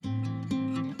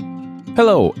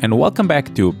Hello, and welcome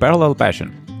back to Parallel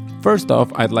Passion. First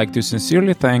off, I'd like to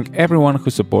sincerely thank everyone who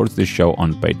supports this show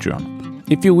on Patreon.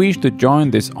 If you wish to join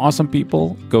these awesome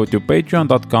people, go to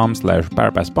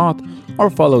patreon.com/parapasspod or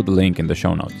follow the link in the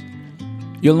show notes.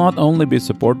 You'll not only be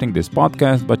supporting this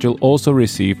podcast, but you'll also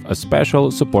receive a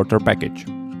special supporter package.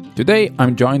 Today,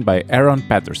 I'm joined by Aaron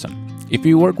Patterson. If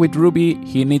you work with Ruby,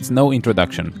 he needs no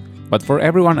introduction. But for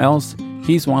everyone else,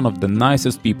 he's one of the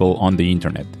nicest people on the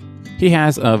internet. He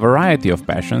has a variety of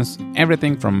passions,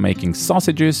 everything from making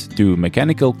sausages to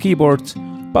mechanical keyboards,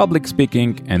 public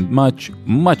speaking, and much,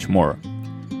 much more.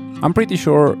 I'm pretty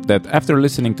sure that after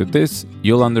listening to this,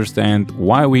 you'll understand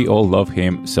why we all love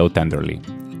him so tenderly.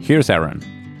 Here's Aaron.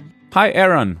 Hi,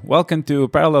 Aaron. Welcome to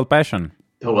Parallel Passion.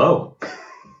 Hello.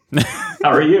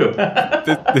 How are you?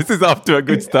 This is off to a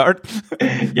good start.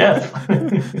 Yes.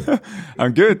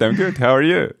 I'm good. How are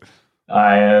you?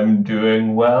 I am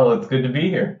doing well. It's good to be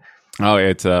here. Oh,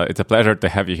 it's a pleasure to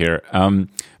have you here.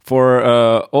 For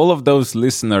all of those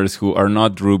listeners who are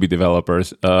not Ruby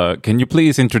developers, can you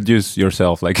please introduce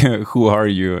yourself? Like, who are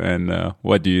you and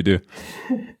what do you do?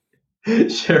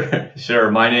 Sure.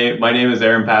 My name is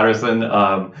Aaron Patterson.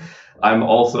 I'm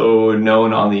also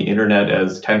known on the internet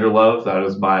as Tenderlove. That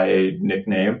is my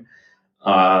nickname.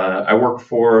 I work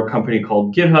for a company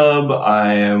called GitHub.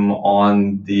 I am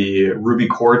on the Ruby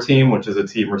core team, which is a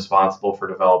team responsible for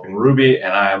developing Ruby.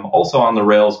 And I am also on the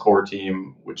Rails core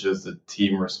team, which is the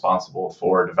team responsible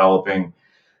for developing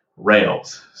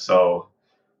Rails. So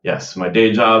yes, my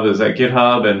day job is at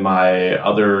GitHub and my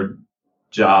other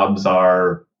jobs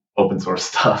are open source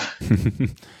stuff.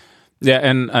 Yeah,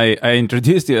 and I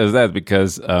introduced you as that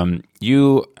because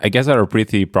you, I guess, are a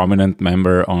pretty prominent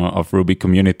member of Ruby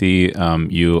community.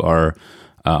 You are,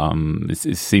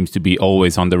 it seems to be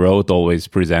always on the road, always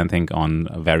presenting on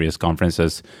various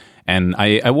conferences. And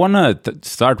I want to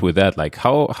start with that. Like,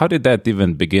 how did that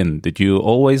even begin? Did you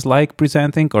always like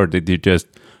presenting, or did you just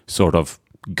sort of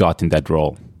got in that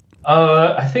role?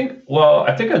 I think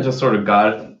I just sort of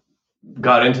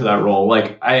got into that role.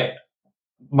 Like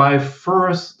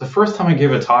the first time I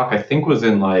gave a talk, I think was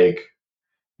in like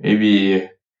maybe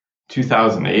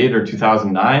 2008 or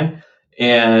 2009.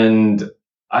 And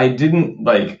I didn't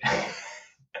like,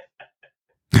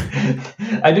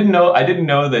 I didn't know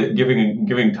that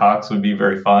giving talks would be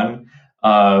very fun.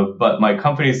 But my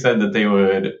company said that they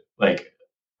would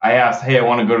I asked, hey, I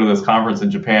want to go to this conference in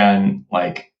Japan.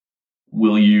 Like,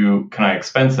 can I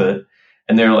expense it?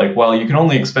 And they're like, well, you can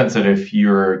only expense it if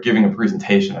you're giving a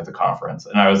presentation at the conference.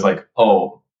 And I was like,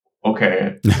 oh,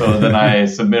 okay. So then I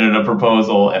submitted a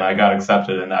proposal and I got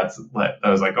accepted. And I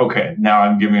was like, okay, now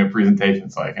I'm giving a presentation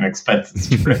so I can expense this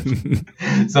trip.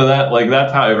 So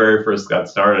that's how I very first got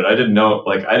started. I didn't know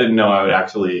I would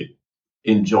actually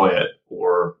enjoy it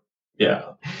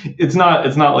It's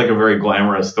not like a very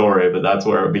glamorous story, but that's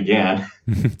where it began.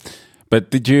 But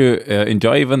did you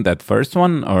enjoy even that first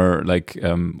one? Or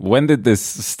when did this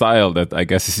style that I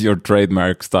guess is your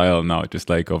trademark style now, just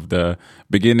like of the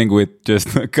beginning with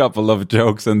just a couple of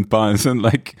jokes and puns and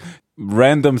like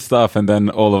random stuff, and then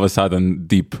all of a sudden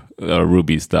deep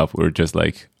Ruby stuff, or just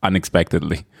like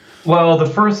unexpectedly? Well, the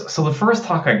first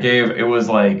talk I gave, was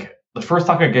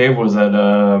at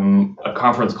a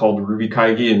conference called Ruby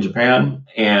Kaigi in Japan.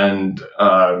 And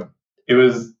it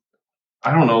was,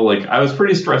 I don't know, I was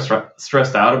pretty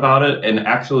stressed out about it. And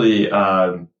actually,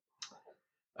 I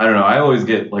don't know, I always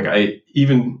get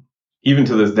even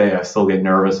to this day, I still get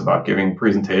nervous about giving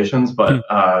presentations. But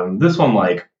this one,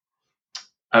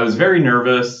 I was very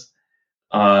nervous.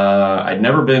 I'd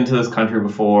never been to this country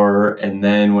before. And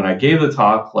then when I gave the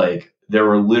talk, there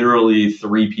were literally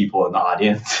 3 people in the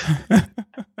audience.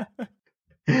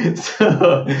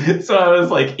 So I was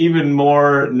even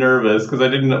more nervous because I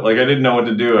didn't know what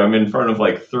to do. I'm in front of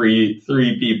three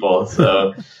people.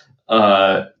 So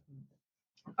I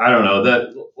don't know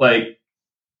that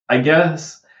I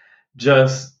guess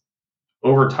just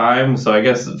over time. So I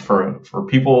guess for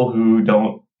people who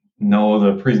don't know,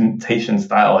 the presentation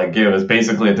style I give is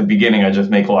basically at the beginning I just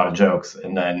make a lot of jokes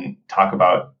and then talk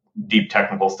about deep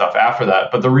technical stuff after that.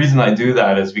 But the reason I do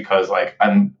that is because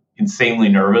I'm insanely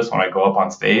nervous when I go up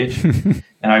on stage. And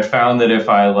I found that if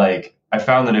I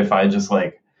just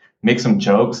make some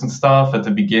jokes and stuff at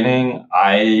the beginning,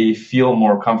 I feel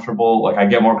more comfortable. I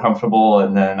get more comfortable,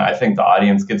 and then I think the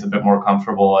audience gets a bit more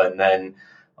comfortable, and then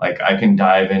I can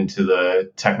dive into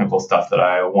the technical stuff that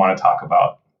I want to talk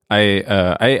about.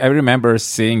 I remember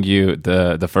seeing you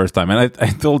the first time, and I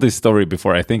told this story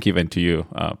before, I think even to you,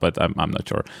 but I'm not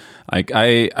sure.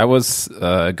 I was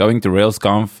going to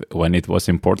RailsConf when it was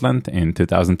in Portland in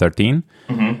 2013,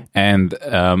 and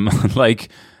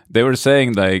they were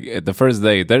saying like at the first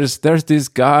day, there's this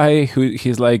guy who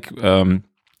he's like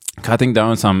cutting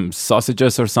down some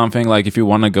sausages or something. Like if you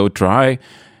want to go try.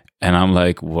 And I'm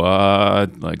like,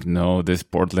 what? Like, no, this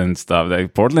Portland stuff.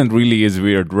 Like, Portland really is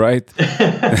weird, right?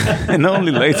 And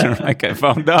only later, like, I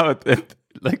found out that,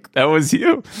 like, that was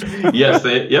you. Yes,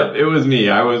 it was me.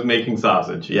 I was making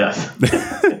sausage, yes.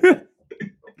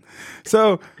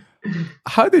 So,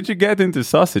 how did you get into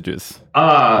sausages?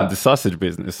 The sausage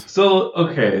business? So,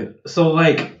 okay. So,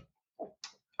 like,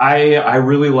 I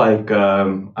really like I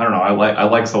don't know, I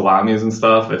like salamis and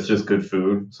stuff. It's just good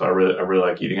food, so I really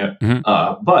like eating it.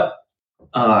 Mm-hmm. But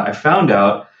I found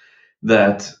out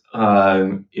that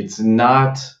it's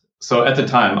not. So at the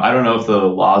time, I don't know if the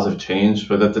laws have changed,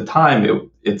 but at the time,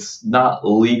 it's not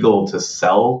legal to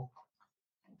sell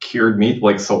cured meat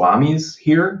like salamis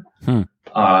here.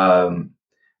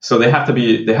 So they have to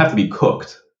be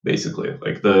cooked. Basically,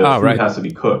 like the food has to be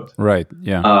cooked. Right.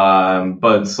 Yeah.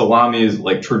 But salamis,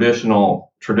 like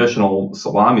traditional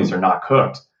salamis, are not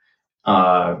cooked.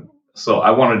 So I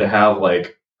wanted to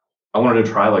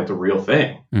try like the real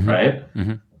thing, right?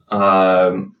 Mm-hmm.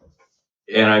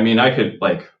 And I mean, I could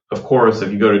like, of course,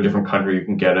 if you go to a different country, you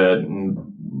can get it,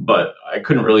 but I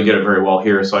couldn't really get it very well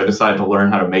here. So I decided to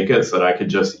learn how to make it so that I could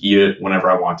just eat it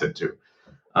whenever I wanted to,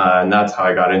 and that's how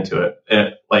I got into it.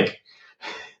 And like.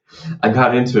 I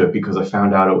got into it because I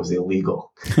found out it was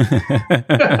illegal.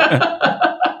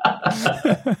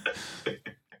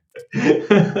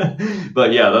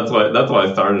 But yeah, that's why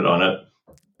I started on it.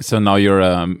 So now you're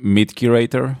a meat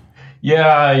curator?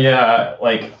 Yeah.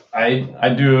 Like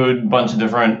I do a bunch of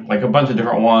different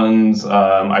ones.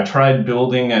 I tried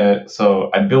building it. So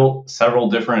I built several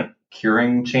different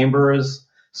curing chambers.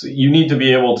 So you need to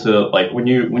be able to, like, when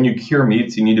you cure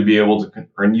meats, you need to be able to,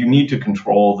 or you need to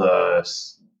control the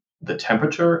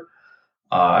temperature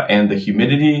and the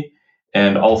humidity,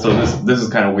 and also this is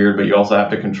kind of weird, but you also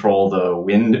have to control the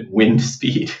wind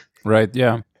speed. Right.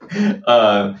 Yeah.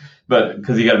 But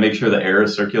because you got to make sure the air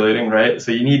is circulating, right?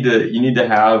 So you need to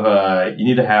have a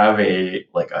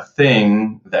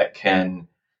thing that can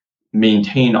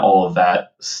maintain all of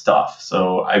that stuff.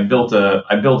 So I built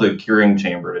a curing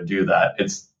chamber to do that.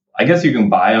 I guess you can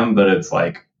buy them, but it's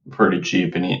like pretty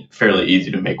cheap and fairly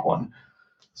easy to make one.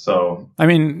 So I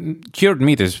mean, cured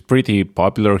meat is pretty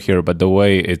popular here, but the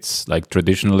way it's like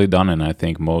traditionally done, and I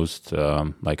think most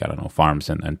like, I don't know, farms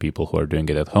and people who are doing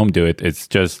it at home do it. It's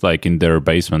just like in their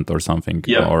basement or something,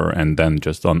 and then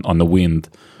just on the wind.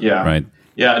 Yeah. Right.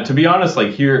 Yeah, to be honest,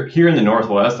 like here in the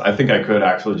Northwest, I think I could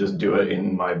actually just do it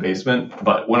in my basement.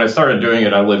 But when I started doing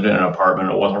it, I lived in an apartment.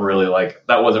 It wasn't really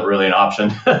an option.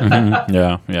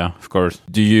 Mm-hmm. Yeah, of course.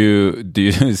 Do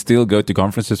you still go to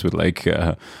conferences with like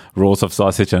rolls of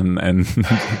sausage and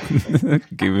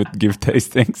give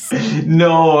tastings?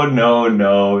 No.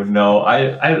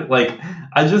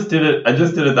 I just did it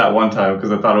that one time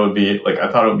because I thought it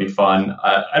would be fun.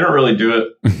 I don't really do it.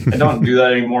 I don't do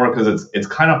that anymore because it's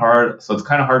kind of hard. So it's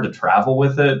kind of hard to travel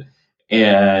with it,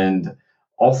 and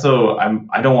also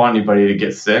I don't want anybody to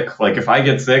get sick. Like if I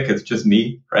get sick, it's just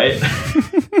me, right?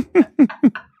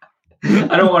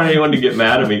 I don't want anyone to get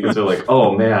mad at me because they're like,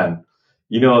 oh man,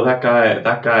 that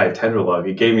guy Tenderlove,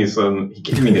 he gave me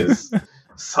his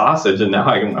sausage and now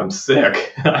I'm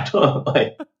sick. I don't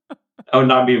like. I would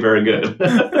not be very good.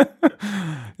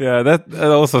 Yeah, that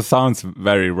also sounds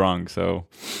very wrong. So,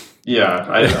 yeah,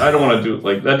 I don't want to do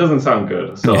like that. Doesn't sound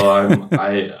good. So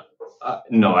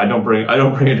no, I don't bring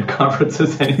it to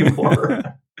conferences anymore.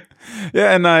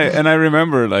 Yeah, and I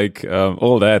remember like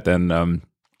all that, and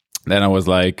then I was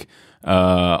like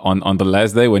on the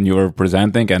last day when you were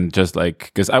presenting, and just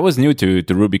like because I was new to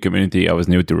Ruby community, I was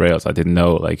new to Rails, I didn't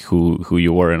know like who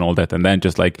you were and all that, and then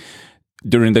just like.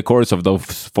 During the course of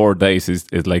those 4 days,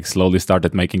 it like slowly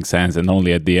started making sense, and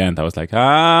only at the end I was like,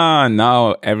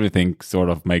 now everything sort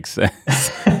of makes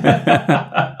sense.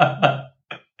 Yeah,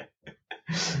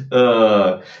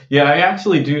 I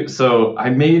actually do. So I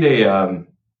made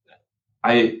I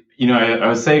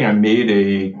was saying I made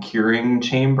a curing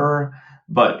chamber,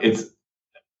 but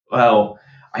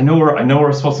I know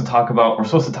we're supposed to talk about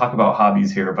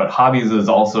hobbies here, but hobbies is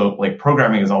also like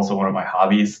programming is also one of my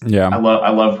hobbies. Yeah. I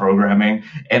love programming,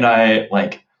 and I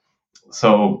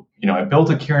built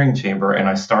a curing chamber and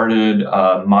I started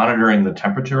monitoring the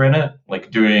temperature in it,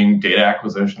 like doing data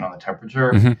acquisition on the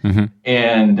temperature. Mm-hmm, mm-hmm.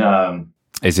 And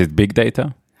is it big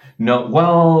data?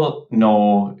 No,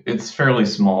 it's fairly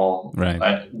small.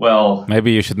 Right.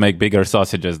 Maybe you should make bigger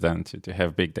sausages then to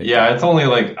have big data. Yeah, it's only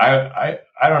like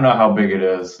I don't know how big it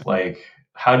is. Like,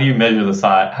 how do you measure the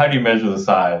size?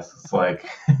 It's like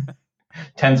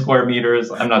 10 square meters.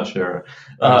 I'm not sure.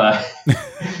 But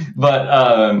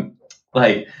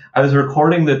like I was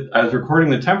recording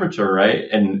the temperature, right?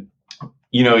 And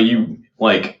you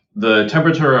like the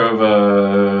temperature of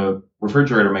a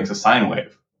refrigerator makes a sine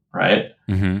wave, right?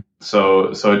 Mm-hmm.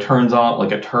 So it turns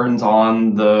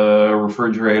on the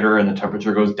refrigerator and the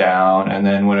temperature goes down, and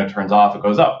then when it turns off, it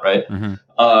goes up, right? Mm-hmm.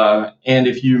 And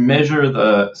if you measure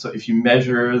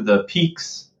the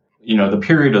peaks, the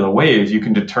period of the waves, you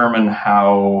can determine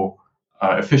how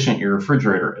efficient your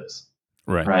refrigerator is.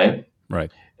 Right.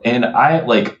 And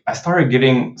I started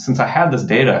getting, since I had this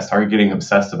data, I started getting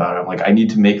obsessed about it. I'm like, I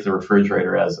need to make the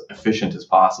refrigerator as efficient as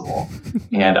possible.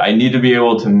 And I need to be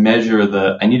able to measure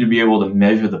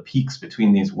the peaks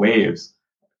between these waves.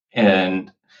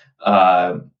 And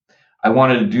I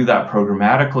wanted to do that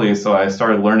programmatically. So I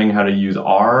started learning how to use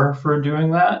R for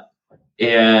doing that.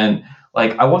 And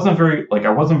I wasn't very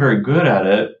good at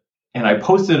it. And I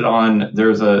posted it on,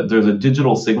 there's a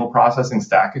digital signal processing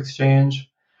Stack Exchange.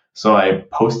 So I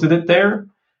posted it there.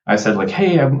 I said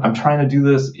hey, I'm trying to do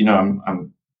this.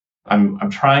 I'm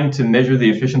trying to measure the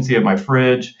efficiency of my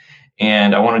fridge,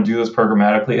 and I want to do this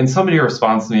programmatically. And somebody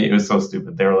responds to me. It was so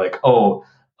stupid. They were like,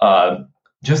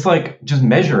 just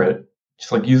measure it.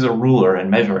 Just use a ruler and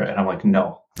measure it. And I'm like,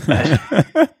 no.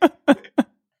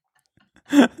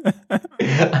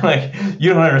 I'm like,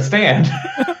 you don't understand.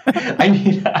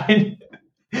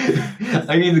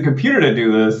 I need the computer to do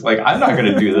this. I'm not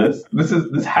going to do this.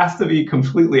 This has to be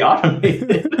completely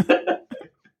automated.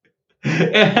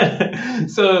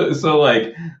 And so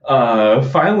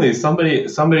finally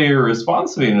somebody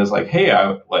responds to me and is like, hey,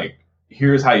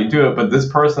 here's how you do it. But this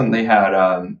person, they had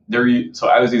so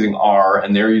I was using R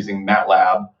and they're using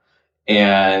MATLAB,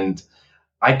 and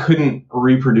I couldn't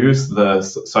reproduce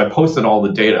this. So I posted all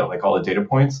the data, all the data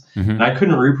points, Mm-hmm. and I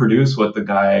couldn't reproduce what the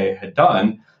guy had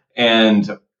done.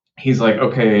 And he's like,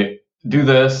 okay, do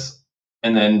this,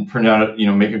 and then print out,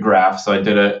 make a graph. So I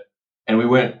did it, and we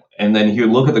went, and then he would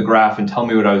look at the graph and tell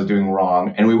me what I was doing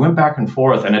wrong. And we went back and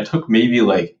forth, and it took maybe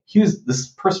this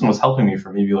person was helping me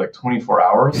for maybe 24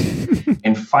 hours.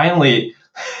 And finally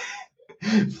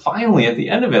at the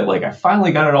end of it, I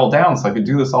finally got it all down. So I could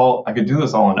do this all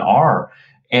in R.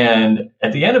 And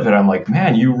at the end of it, I'm like,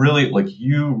 man, you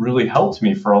really helped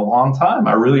me for a long time.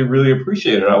 I really, really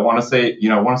appreciate it. I want to say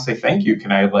thank you.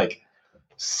 Can I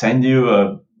send you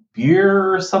a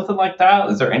beer or something like that?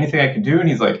 Is there anything I can do? And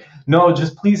he's like, no,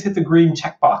 just please hit the green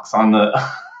checkbox on the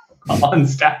on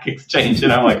Stack Exchange.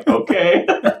 And I'm like, okay.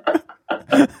 I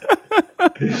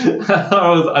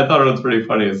thought it was pretty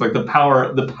funny. It's the power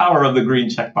of the green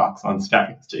checkbox on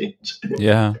Stack Exchange.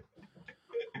 Yeah.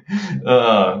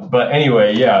 But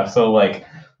anyway, yeah. So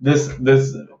this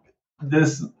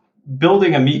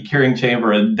building a meat curing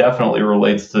chamber, it definitely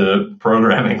relates to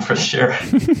programming for sure.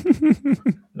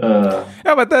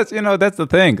 Yeah, but that's the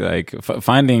thing.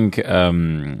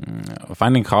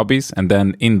 Finding hobbies, and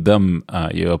then in them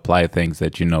you apply things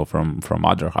that from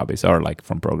other hobbies or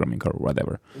from programming or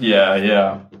whatever.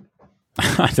 Yeah.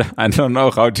 I don't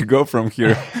know how to go from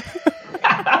here.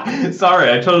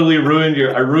 Sorry, I totally ruined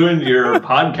your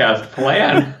podcast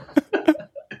plan.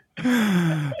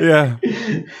 Yeah,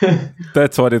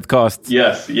 that's what it costs.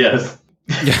 Yes.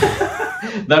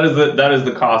 That is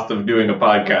the cost of doing a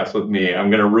podcast with me. I'm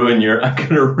gonna ruin your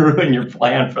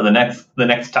plan for the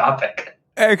next topic.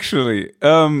 Actually,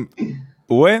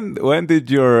 when did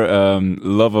your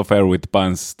love affair with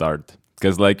puns start?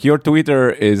 Because your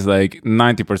Twitter is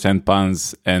 90%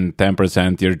 puns and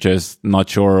 10% you're just not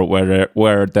sure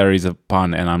where there is a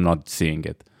pun and I'm not seeing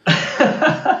it.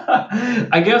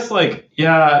 I guess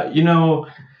yeah,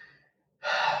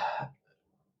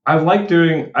 I like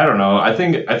doing, I don't know, I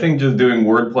think just doing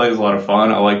wordplay is a lot of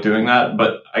fun. I like doing that,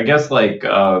 but I guess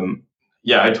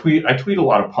yeah, I tweet a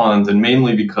lot of puns, and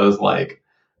mainly because I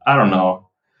don't know,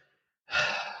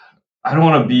 I don't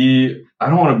want to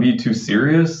be too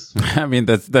serious. I mean,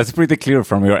 that's pretty clear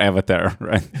from your avatar,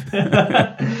 right?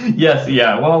 Yes,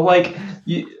 yeah. Well, I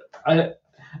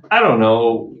don't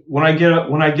know. When I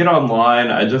get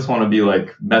online, I just want to be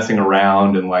messing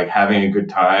around and having a good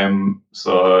time.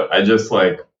 So I just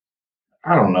I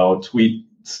don't know, tweet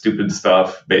stupid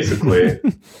stuff. Basically,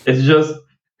 it's just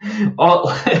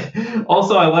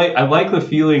also I like the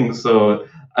feeling. So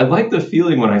I like the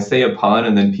feeling when I say a pun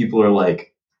and then people are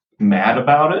mad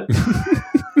about it.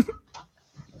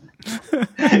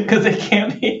 Because it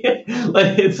can't be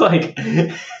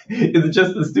it's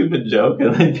just a stupid joke,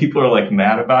 and then people are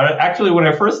mad about it. Actually, when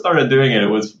I first started doing it, it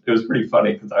was pretty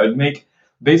funny, because I would make,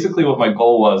 basically what my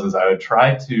goal was is I would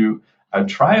try to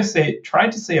say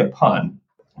a pun,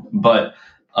 but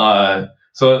so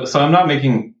I'm not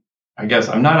making I guess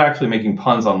I'm not actually making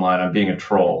puns online. I'm being a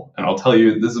troll. And I'll tell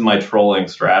you, this is my trolling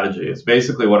strategy. It's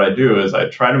basically what I do is I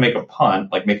try to make a pun,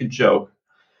 like make a joke,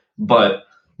 but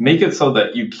make it so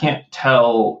that you can't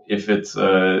tell if it's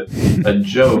a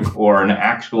joke or an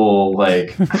actual,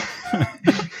 like,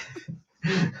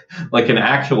 like an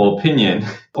actual opinion.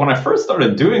 When I first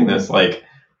started doing this, like,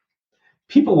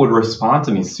 people would respond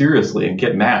to me seriously and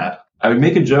get mad. I would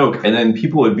make a joke and then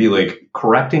people would be like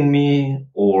correcting me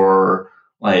or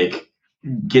like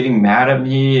getting mad at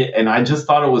me, and I just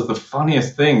thought it was the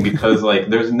funniest thing because like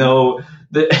there's no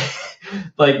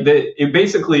it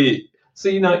basically, so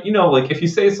like if you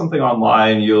say something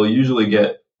online you'll usually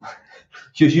get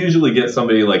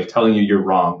somebody like telling you you're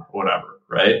wrong or whatever,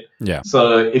 right? Yeah.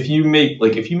 So if you make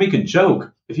a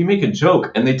joke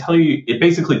and they tell you, it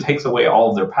basically takes away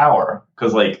all of their power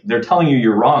because like they're telling you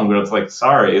you're wrong, but it's like,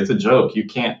 sorry, it's a joke. You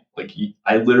can't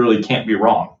I literally can't be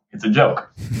wrong. It's a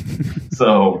joke.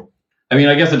 So, I mean,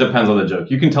 I guess it depends on the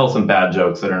joke. You can tell some bad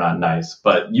jokes that are not nice,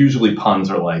 but usually puns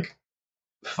are like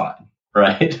fun,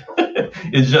 right?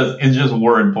 It's just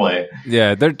wordplay.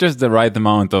 Yeah, they're just the right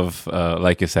amount of,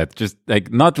 like you said, just like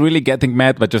not really getting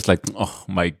mad, but just like, oh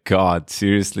my God,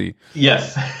 seriously.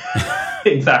 Yes,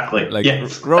 exactly. Like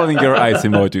yes. rolling your eyes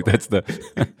emoji. That's the.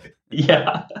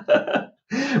 Yeah.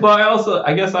 Well,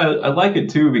 I guess I like it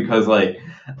too because like,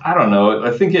 I don't know.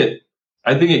 I think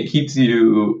it keeps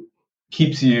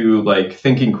you like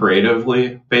thinking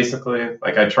creatively, basically.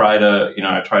 Like I try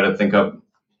to think of,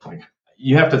 like,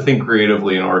 you have to think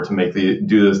creatively in order to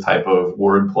do this type of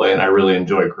wordplay, and I really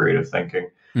enjoy creative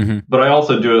thinking. Mm-hmm. But I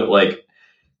also do it like,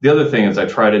 the other thing is I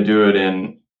try to do it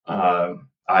in,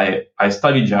 I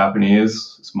study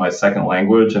Japanese. It's my second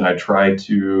language, and I try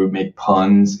to make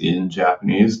puns in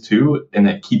Japanese too, and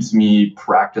it keeps me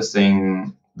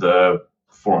practicing the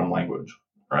foreign language,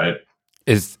 right?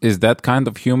 Is that kind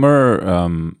of humor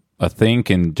a thing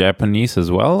in Japanese as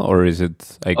well, or is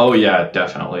it like? Oh yeah,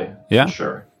 definitely. Yeah, for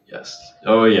sure. Yes.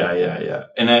 Oh yeah.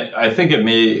 And I think it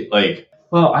may, like,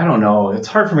 well, I don't know. It's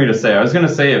hard for me to say. I was going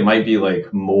to say it might be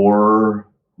like more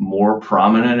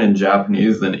prominent in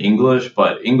Japanese than English,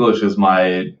 but English is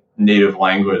my native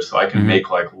language, so I can make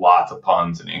like lots of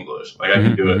puns in English. Like I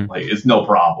can do it, like it's no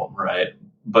problem, right?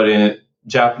 But in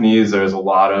Japanese, there's a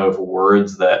lot of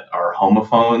words that are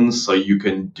homophones, so you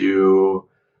can do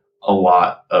a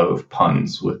lot of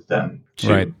puns with them too.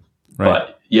 Right.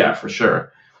 But yeah, for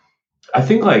sure. I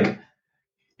think like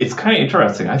it's kind of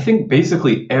interesting. I think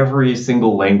basically every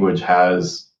single language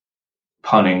has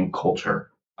punning culture.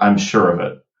 I'm sure of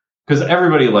it. Because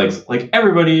everybody likes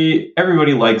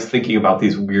thinking about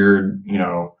these weird,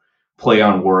 play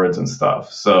on words and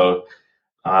stuff. So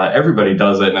everybody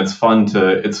does it, and it's fun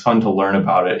to learn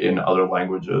about it in other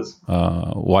languages.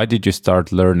 Why did you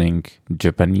start learning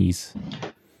Japanese?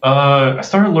 I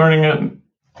started learning it,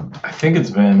 I think it's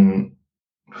been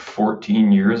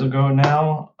 14 years ago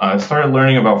now. I started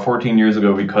learning about 14 years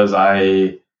ago because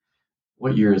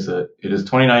what year is it? It is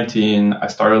 2019. I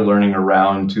started learning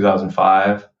around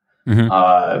 2005.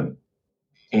 Mm-hmm.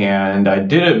 And I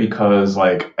did it because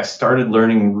like I started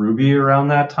learning Ruby around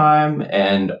that time,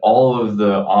 and all of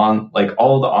the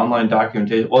online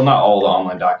documentation, well, not all the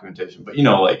online documentation, but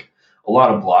like a lot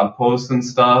of blog posts and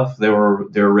stuff, they were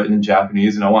written in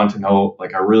Japanese, and I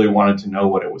really wanted to know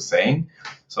what it was saying.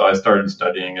 So I started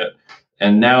studying it.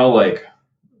 And now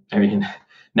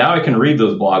now I can read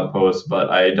those blog posts, but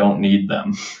I don't need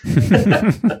them.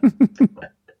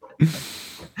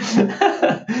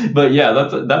 But yeah,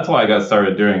 that's why I got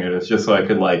started doing it. It's just so I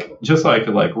could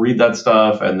read that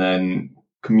stuff and then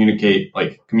communicate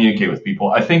with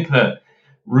people. I think that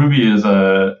Ruby is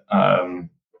a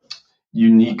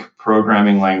unique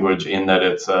programming language in that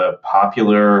it's a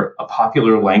popular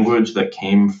language that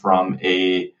came from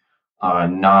a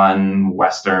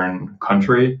non-Western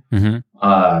country. Mm-hmm.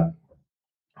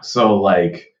 So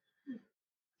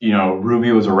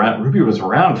Ruby was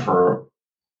around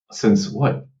since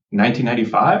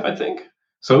 1995, I think.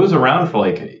 So it was around for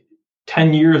like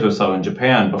 10 years or so in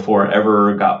Japan before it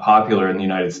ever got popular in the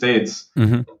United States.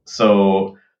 Mm-hmm.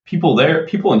 So people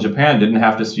in Japan didn't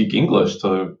have to speak English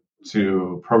to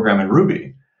program in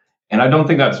Ruby. And I don't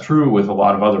think that's true with a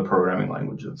lot of other programming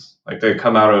languages. Like they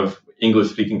come out of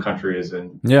English-speaking countries,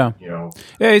 and yeah,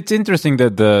 it's interesting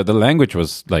that the language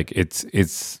was like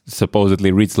it's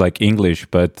supposedly reads like English,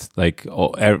 but like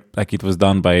it was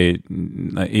done by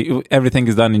everything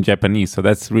is done in Japanese. So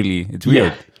it's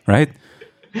weird, right?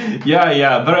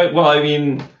 Yeah. But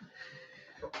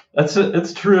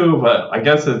it's true. But I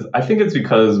guess I think it's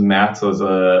because Matt's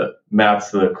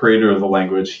the creator of the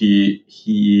language.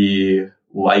 He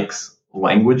likes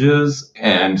languages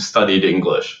and studied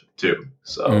English too.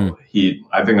 So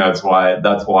I think that's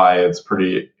why it's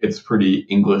pretty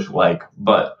English-like.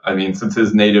 But I mean, since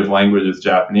his native language is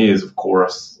Japanese, of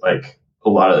course, like a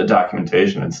lot of the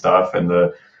documentation and stuff and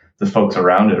the folks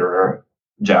around it are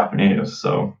Japanese.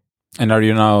 So. And are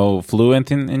you now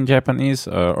fluent in Japanese,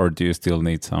 or do you still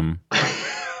need some?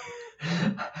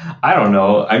 I don't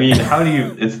know. I mean, how do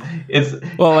you? It's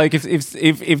well, like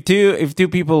if two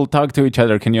people talk to each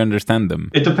other, can you understand them?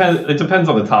 It depends. It depends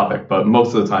on the topic, but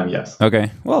most of the time, yes.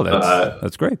 Okay. Well,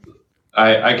 that's great.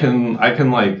 I can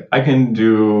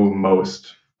do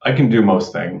most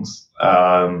things.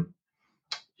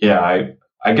 Yeah,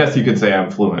 I guess you could say I'm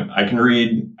fluent. I can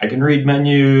read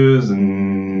menus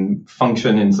and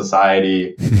function in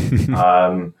society.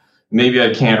 Maybe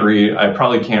I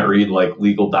probably can't read like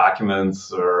legal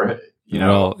documents or, you know.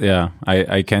 Well, yeah,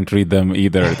 I can't read them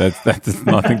either. That's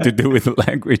nothing to do with the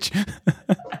language.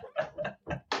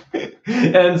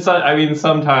 And so, I mean,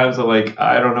 sometimes I'm like,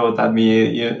 I don't know what that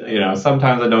means. You know,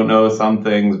 sometimes I don't know some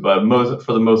things, but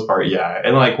for the most part, yeah.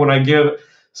 And like when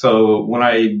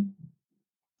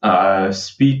I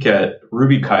speak at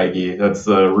Ruby Kaigi, that's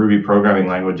the Ruby programming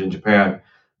language in Japan,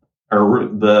 or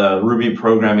the Ruby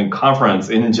programming conference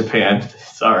in Japan.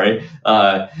 Sorry,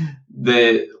 I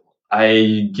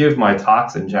give my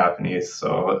talks in Japanese,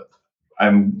 so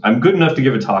I'm good enough to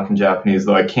give a talk in Japanese,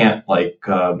 though I can't I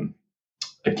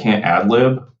can't ad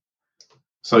lib.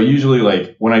 So usually,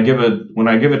 like when I give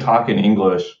a talk in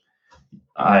English,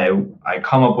 I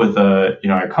come up with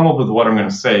what I'm going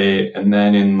to say, and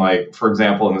then in like, for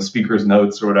example, in the speaker's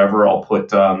notes or whatever, I'll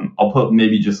put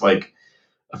maybe just like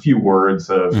a few words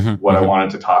of what I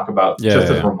wanted to talk about,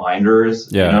 as reminders.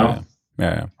 Yeah.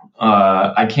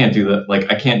 I can't do that.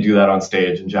 Like I can't do that on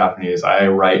stage in Japanese. I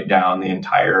write down the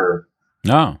entire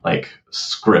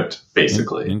script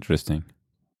basically. Interesting.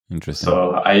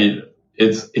 So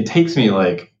it takes me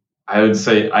like, I would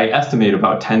say I estimate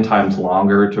about 10 times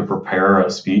longer to prepare a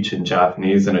speech in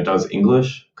Japanese than it does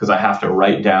English, because I have to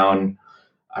write down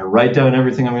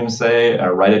everything I'm going to say. I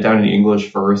write it down in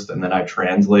English first, and then I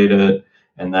translate it,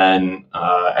 and then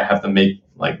I have to make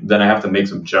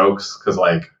some jokes, because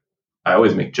like I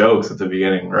always make jokes at the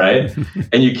beginning, right?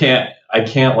 And I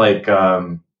can't like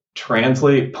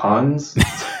translate puns.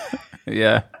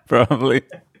 Yeah, probably.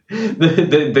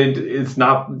 It's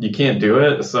not, you can't do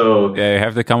it. So yeah, you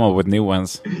have to come up with new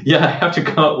ones. Yeah, I have to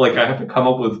come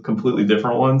up with completely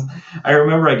different ones. I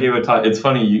remember I gave a talk. It's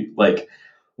funny,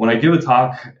 when I give a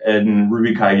talk in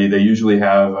Ruby Kaigi, they usually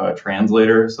have a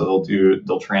translator, so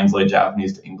they'll translate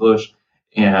Japanese to English.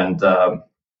 And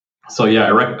so yeah,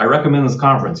 I recommend this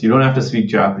conference. You don't have to speak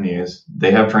Japanese.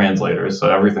 They have translators, so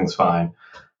everything's fine.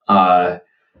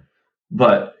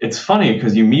 But it's funny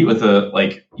because you meet with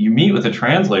the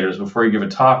translators before you give a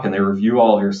talk, and they review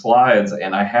all of your slides.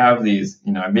 And I have these,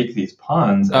 I make these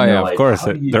puns. And oh yeah, of course,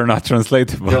 they're not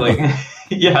translatable. They're like,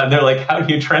 yeah, they're like, how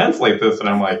do you translate this? And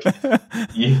I'm like,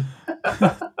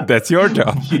 that's your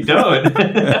job. You don't.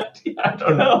 I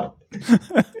don't know.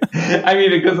 I mean,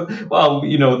 because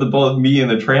both me and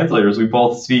the translators, we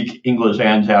both speak English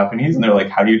and Japanese, and they're like,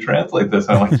 how do you translate this?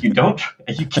 And I'm like, you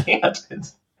can't.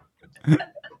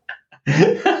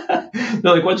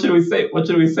 They're like, what should we say?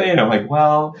 And I'm like,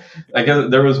 well, I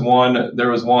guess there was one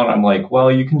I'm like,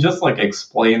 well, you can just like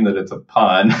explain that it's a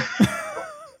pun.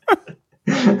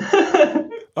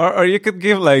 or you could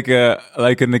give like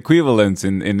an equivalence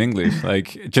in English,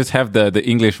 like just have the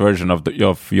English version of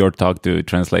your talk to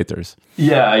translators.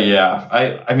 Yeah.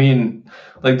 I mean,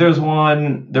 like there was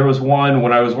one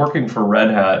when I was working for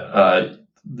Red Hat.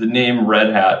 The name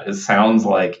Red Hat sounds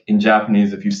like, in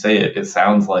Japanese, if you say it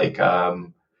sounds like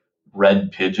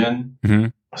red pigeon. Mm-hmm.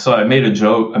 So I made a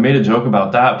joke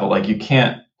about that, but like you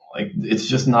can't, like, it's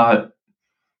just not,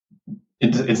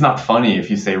 it's not funny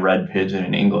if you say red pigeon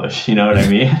in English. You know what I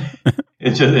mean?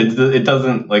 It's just, it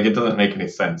doesn't make any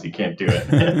sense. You can't do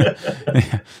it.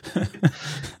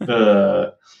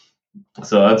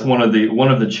 So that's one of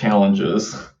the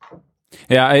challenges.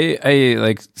 Yeah, I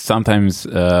like sometimes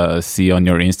see on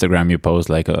your Instagram you post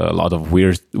like a lot of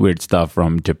weird stuff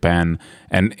from Japan,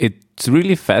 and it's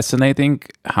really fascinating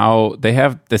how they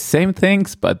have the same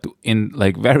things but in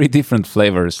like very different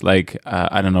flavors, like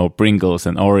I don't know, Pringles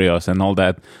and Oreos and all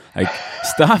that, like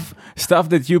stuff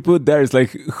that you put there is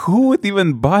like, who would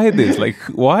even buy this? Like,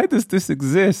 why does this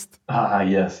exist?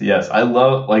 Yes, I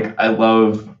love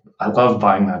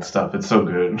buying that stuff. It's so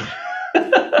good.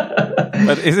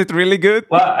 But is it really good?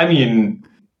 Well, I mean,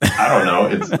 I don't know.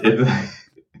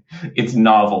 It's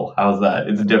novel. How's that?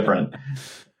 It's different.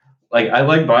 Like I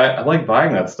like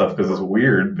buying that stuff because it's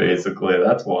weird. Basically,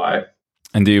 that's why.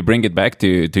 And do you bring it back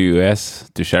to US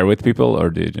to share with people, or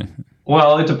did you?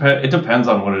 Well, it depends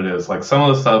on what it is. Like some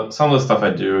of the stuff I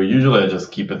do, usually I just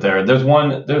keep it there. There's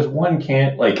one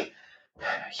can like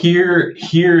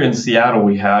here in Seattle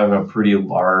we have a pretty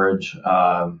large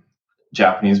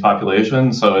Japanese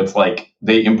population, so it's like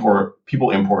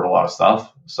people import a lot of stuff.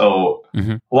 So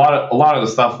a lot of the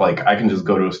stuff like I can just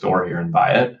go to a store here and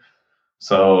buy it.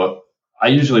 So I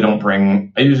usually don't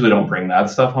bring that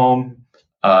stuff home.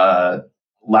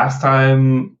 Last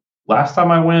time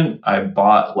I went, I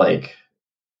bought like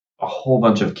a whole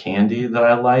bunch of candy that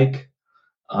I like.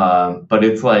 But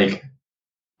it's like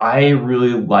I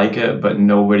really like it, but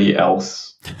nobody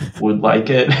else would like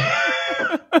it.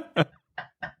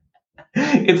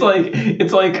 It's like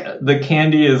the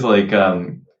candy is like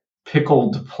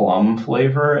pickled plum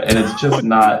flavor, and it's just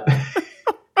not.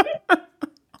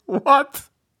 What?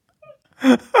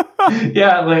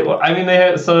 Yeah, like I mean, they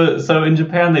have, so in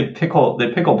Japan they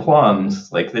pickle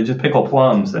plums, like they just pickle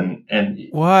plums, and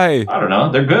Why? I don't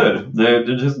know, they're good, they're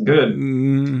just good.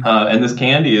 And this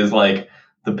candy is like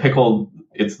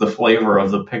it's the flavor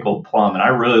of the pickled plum, and I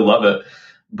really love it,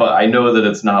 but I know that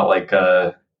it's not like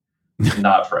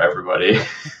not for everybody.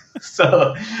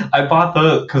 So I bought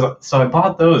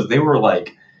those. They were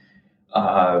like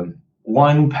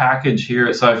one package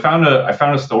here. So I found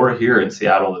a store here in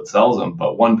Seattle that sells them,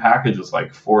 but one package was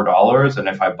like $4, and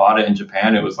if I bought it in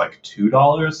Japan, it was like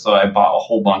 $2. So I bought a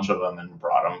whole bunch of them and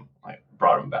brought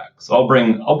them back. So I'll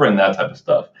bring that type of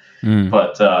stuff.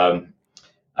 But I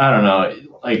don't know,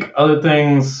 like other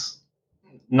things,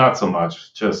 not so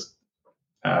much. Just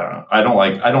I don't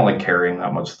know. I don't like carrying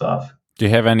that much stuff. Do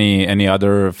you have any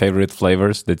other favorite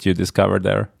flavors that you discovered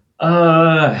there?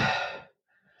 I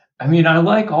mean, I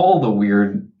like all the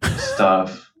weird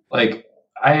stuff. Like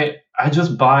I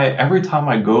just buy every time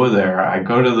I go there. I'll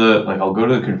go to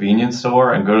the convenience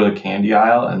store and go to the candy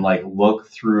aisle and like look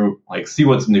through, like see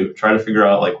what's new. Try to figure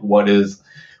out like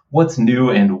what's new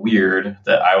and weird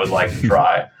that I would like to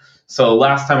try. So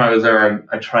last time I was there,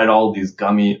 I tried all these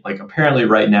gummy. Like apparently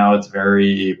right now it's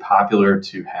very popular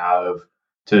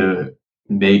to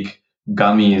make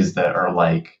gummies that are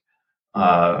like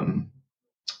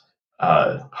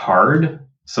hard,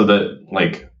 so that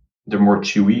like they're more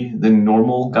chewy than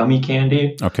normal gummy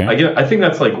candy. Okay. I think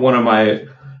that's like one of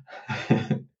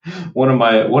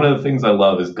the things I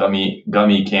love is gummy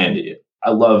candy. I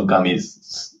love gummies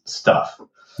stuff.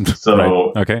 So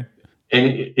right. Okay.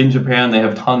 In Japan, they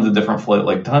have tons of different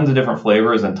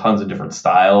flavors and tons of different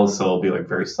styles. So it'll be like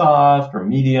very soft or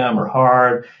medium or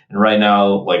hard. And right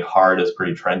now, like hard is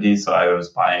pretty trendy. So I was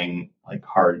buying like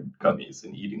hard gummies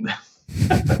and eating them.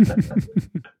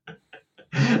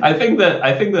 I think that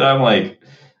I'm like,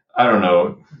 I don't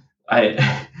know.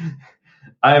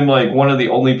 I'm like one of the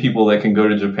only people that can go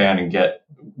to Japan and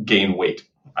gain weight.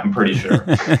 I'm pretty sure.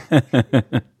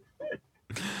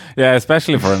 Yeah,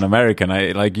 especially for an American.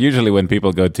 I like usually when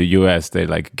people go to US, they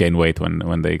like gain weight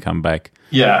when they come back.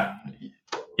 Yeah.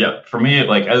 Yeah. For me,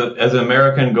 like as an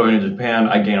American going to Japan,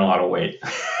 I gain a lot of weight.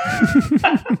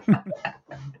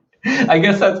 I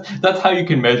guess that's how you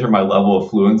can measure my level of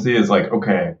fluency is like,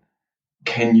 okay,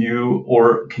 can you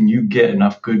get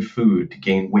enough good food to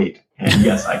gain weight? And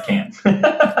yes, I can.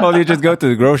 Well, you just go to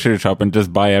the grocery shop and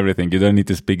just buy everything. You don't need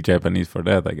to speak Japanese for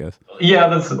that, I guess. Yeah,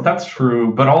 that's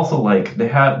true. But also, like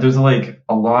there's like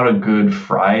a lot of good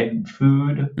fried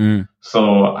food.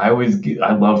 So I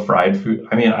love fried food.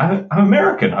 I mean, I'm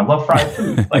American. I love fried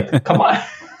food. Like, come on.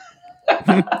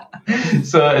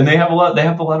 So, and they have a lot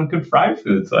of good fried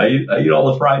food. So I eat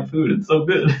all the fried food. It's so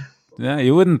good. Yeah,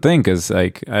 you wouldn't think, as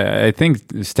like I think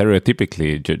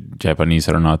stereotypically Japanese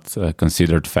are not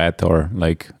considered fat or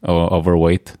like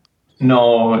overweight.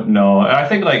 No. I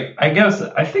think there's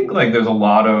a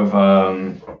lot of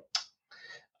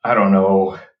I don't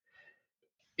know.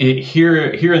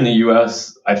 Here in the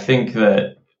U.S., I think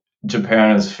that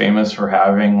Japan is famous for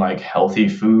having like healthy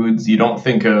foods. You're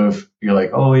like,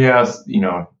 oh yes, you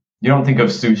don't think of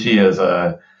sushi as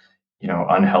a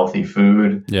unhealthy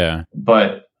food. Yeah,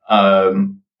 but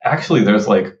actually there's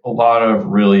like a lot of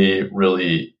really,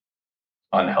 really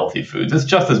unhealthy foods. It's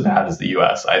just as bad as the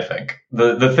US, I think.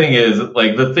 The thing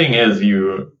is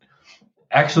you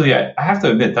actually, I have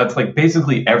to admit, that's like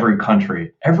basically every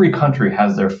country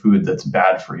has their food that's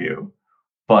bad for you,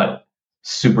 but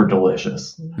super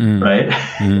delicious, right?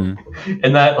 And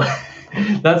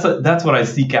that's what I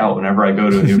seek out whenever I go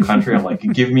to a new country. I'm like,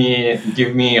 give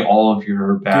me all of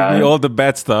your bad. Give me all the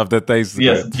bad stuff that tastes good.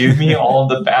 Yes, give me all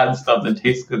the bad stuff that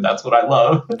tastes good. That's what I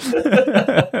love.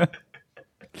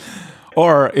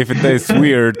 Or if it tastes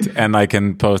weird and I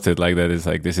can post it like that, it's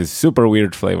like, this is super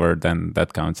weird flavor, then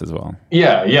that counts as well.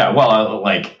 Yeah. Well,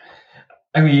 like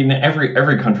I mean,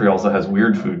 every country also has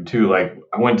weird food too. Like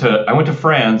I went to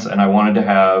France and I wanted to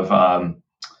have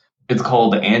it's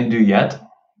called andouillette.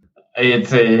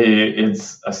 It's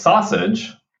a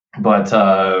sausage, but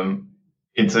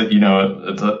it's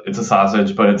a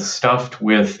sausage, but it's stuffed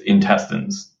with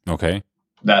intestines. Okay.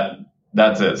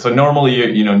 That's it. So normally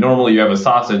you have a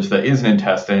sausage that is an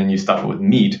intestine and you stuff it with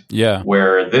meat. Yeah.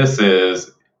 Where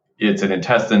it's an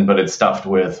intestine, but it's stuffed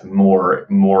with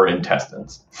more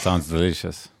intestines. Sounds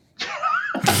delicious.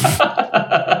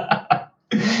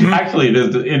 Actually,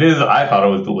 it is. I thought it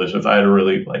was delicious. I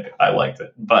liked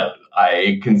it, but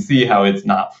I can see how it's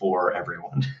not for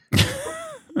everyone.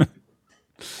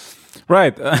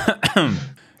 Right.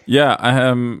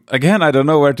 Yeah. Again, I don't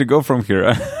know where to go from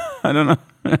here. I don't know.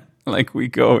 Like we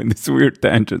go in these weird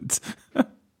tangents.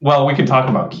 Well, we can talk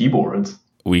about keyboards.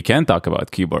 We can talk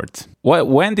about keyboards.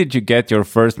 When did you get your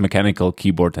first mechanical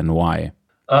keyboard and why?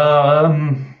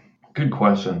 Good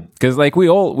question. Because like we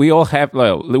all have,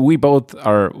 we both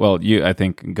are, well, you I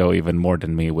think go even more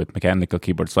than me with mechanical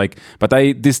keyboards. Like, but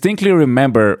I distinctly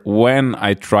remember when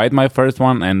I tried my first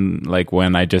one and like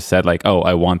when I just said like, oh,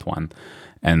 I want one,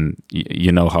 and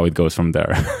you know how it goes from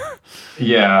there.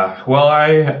 Yeah. Well,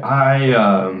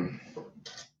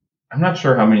 I'm not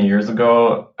sure how many years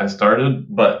ago I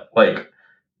started, but like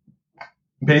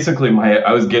basically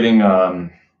I was getting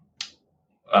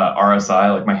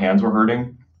RSI, like my hands were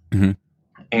hurting. Mm-hmm.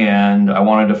 And I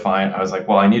was like,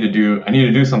 well, I need to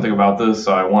do something about this.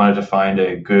 So I wanted to find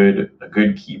a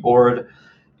good keyboard.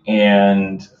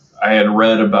 And I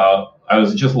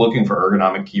was just looking for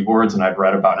ergonomic keyboards and I'd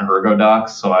read about an ErgoDox.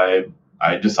 So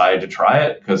I decided to try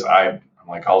it because I'm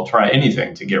like, I'll try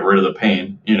anything to get rid of the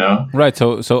pain, you know? Right.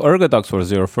 So ErgoDox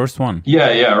was your first one. Yeah.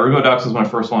 ErgoDox was my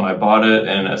first one. I bought it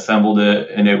and assembled it,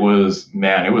 and it was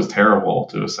terrible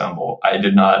to assemble. I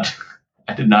did not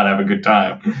have a good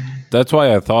time. That's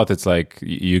why I thought it's like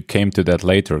you came to that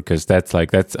later, because that's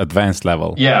advanced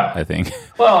level. Yeah. I think.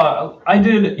 Well, I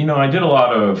did a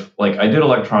lot of I did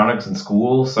electronics in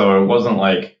school, so it wasn't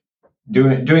like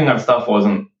doing that stuff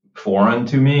wasn't foreign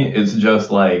to me. It's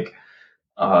just like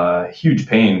huge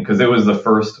pain because it was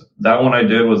that one I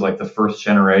did was like the first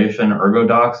generation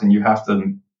ErgoDox, and you had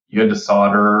to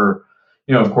solder,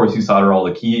 of course you solder all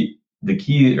the key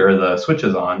or the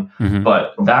switches on, mm-hmm.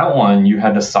 but that one you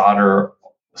had to solder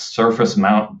surface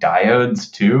mount diodes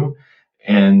too,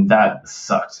 and that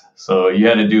sucked. So you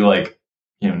had to do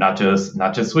not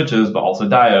just switches but also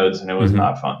diodes, and it was mm-hmm.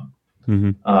 not fun.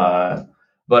 Mm-hmm.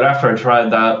 But after I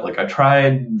tried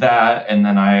that, and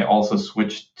then I also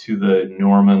switched to the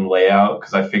Norman layout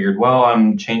because I figured, well,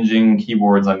 I'm changing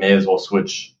keyboards, I may as well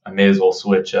switch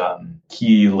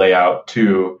key layout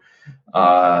too.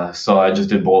 So I just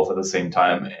did both at the same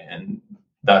time, and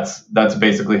that's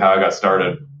basically how I got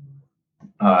started.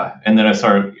 And then I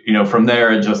started, from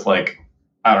there, it just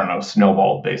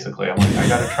snowballed basically. I'm like, I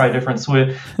gotta try different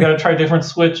switches. I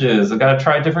gotta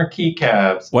try different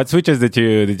keycaps. What switches did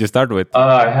you start with?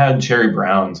 I had Cherry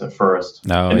Browns at first,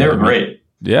 and they were great.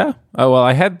 Yeah. Oh well,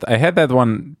 I had that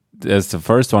one as the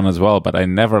first one as well, but I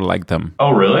never liked them.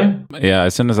 Oh really? Yeah.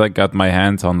 As soon as I got my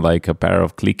hands on like a pair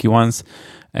of clicky ones.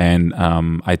 And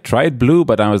I tried blue,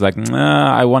 but I was like,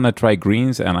 nah, I want to try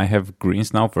greens, and I have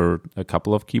greens now for a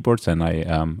couple of keyboards, and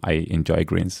I enjoy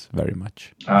greens very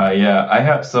much. Yeah, I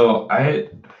have. So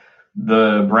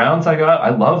the browns I got, I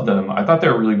love them. I thought they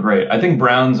were really great. I think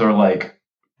browns are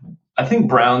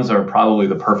probably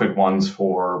the perfect ones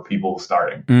for people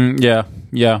starting.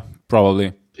 Yeah,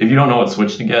 probably. If you don't know what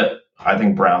switch to get, I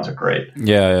think browns are great.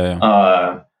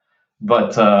 Yeah.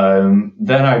 But then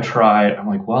I'm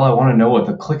like, well, I want to know what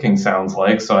the clicking sounds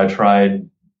like. So I tried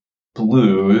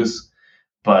blues,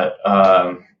 but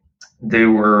they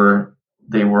were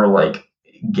like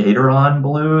Gateron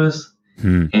blues.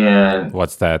 And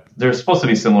what's that? They're supposed to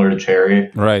be similar to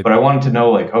Cherry. Right. But I wanted to know,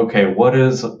 like, okay, what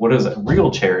does a real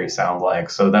Cherry sound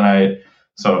like? So then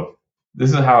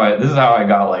this is how I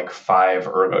got like 5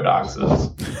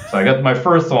 ErgoDoxes. So I got my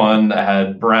first one that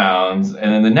had browns,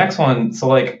 and then the next one. So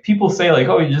like people say like,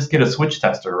 oh, you just get a switch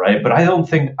tester, right? But I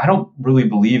don't really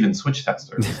believe in switch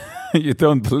testers. You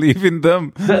don't believe in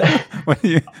them?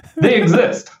 They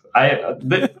exist. I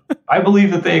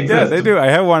believe that they exist. Yeah, they do. I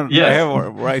have one. Yes. I have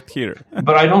one right here.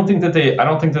 But I don't think that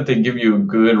they give you a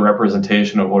good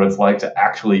representation of what it's like to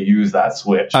actually use that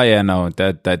switch. Oh yeah, no,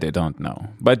 that they don't know.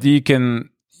 But you can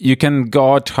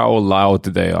gauge how loud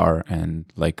they are and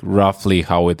like roughly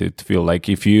how it would feel like.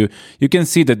 If you can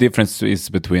see the difference is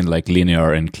between like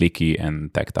linear and clicky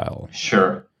and tactile.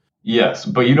 Sure. Yes,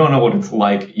 but you don't know what it's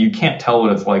like. You can't tell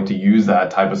what it's like to use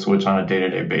that type of switch on a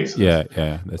day-to-day basis.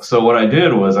 Yeah. So what I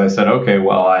did was I said, okay,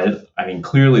 well, I mean,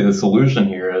 clearly the solution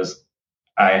here is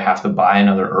I have to buy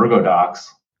another ErgoDox,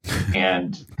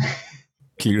 and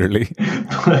clearly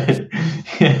but,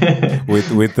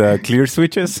 with clear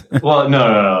switches. Well,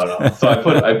 no. So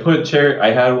I put Cherry.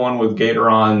 I had one with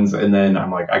Gatorons, and then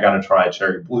I'm like, I gotta try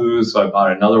Cherry Blues. So I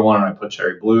bought another one, and I put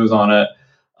Cherry Blues on it,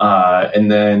 and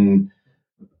then.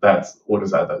 What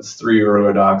is that? That's 3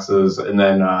 ErgoDoxes. And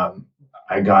then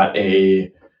I got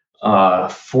a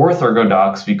 4th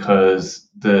ErgoDox because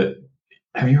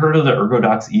have you heard of the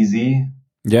ErgoDox EZ?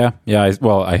 Yeah. I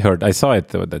saw it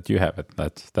that you have it.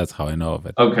 That's how I know of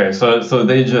it. Okay, so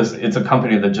it's a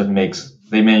company that just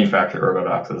they manufacture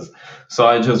ErgoDoxes. So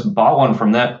I just bought one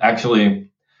from them. Actually,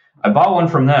 I bought one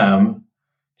from them,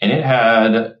 and it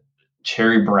had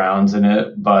cherry browns in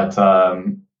it, but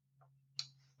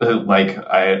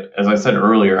as I said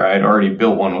earlier, I had already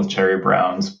built one with cherry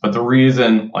browns. But the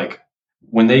reason,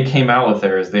 when they came out with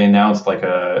theirs, they announced what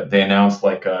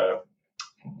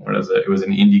is it? It was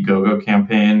an Indiegogo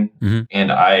campaign,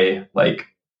 and I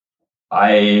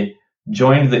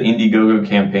joined the Indiegogo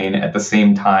campaign at the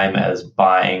same time as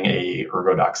buying a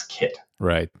ErgoDox kit.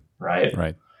 Right.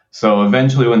 So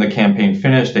eventually, when the campaign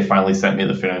finished, they finally sent me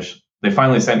the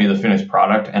finished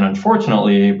product. And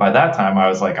unfortunately, by that time, I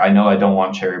was like, I know I don't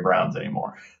want cherry browns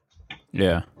anymore.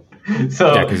 Yeah.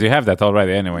 So yeah, because you have that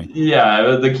already anyway.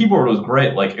 Yeah, the keyboard was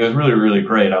great. It was really, really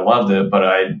great. I loved it, but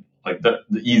the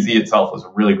EZ itself was a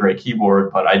really great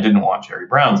keyboard, but I didn't want cherry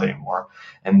browns anymore.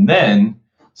 And then,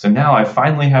 so now I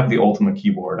finally have the ultimate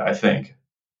keyboard, I think.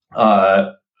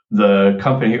 The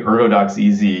company ErgoDox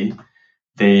EZ,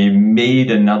 they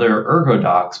made another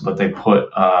ErgoDox, but they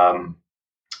put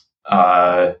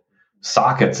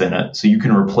sockets in it so you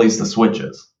can replace the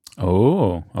switches.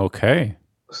 Oh, okay.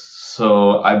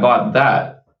 So I bought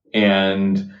that,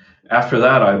 and after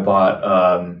that I bought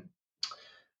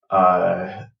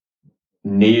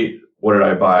what did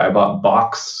I buy? I bought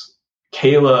Box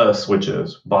Kayla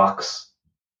switches, Box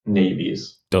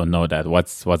navies. Don't know that.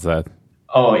 What's that?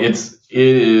 Oh, it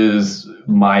is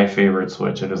my favorite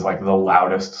switch. It is the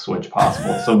loudest switch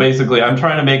possible. So basically, I'm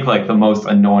trying to make the most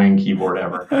annoying keyboard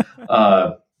ever.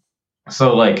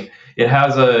 So it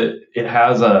has a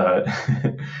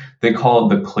they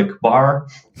call it the click bar.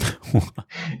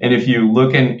 And if you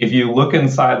look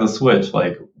inside the switch,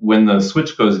 when the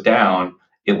switch goes down,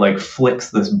 it flicks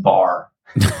this bar.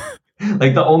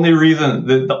 The only reason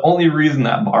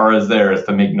that bar is there is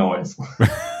to make noise.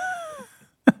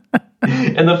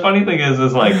 And the funny thing is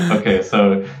okay,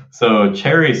 so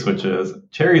cherry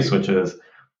switches,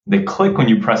 they click when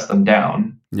you press them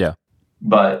down. Yeah.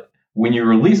 But when you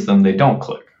release them, they don't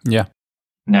click. Yeah.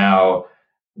 Now,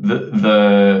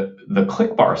 the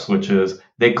click bar switches,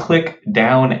 they click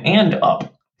down and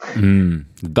up.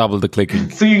 Double the clicking.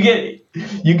 So you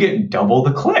get double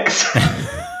the clicks.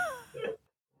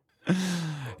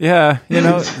 Yeah,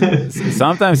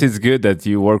 sometimes it's good that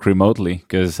you work remotely,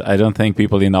 because I don't think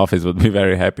people in office would be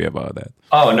very happy about that.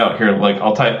 Oh no, here,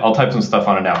 I'll type some stuff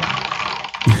on it now.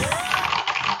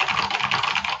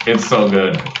 It's so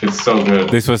good. It's so good.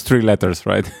 This was 3 letters,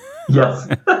 right? Yes.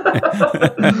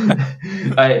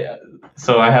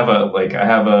 I have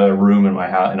a room in my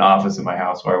house, an office in my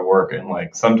house where I work, and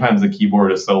sometimes the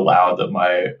keyboard is so loud that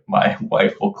my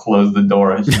wife will close the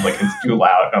door and she's it's too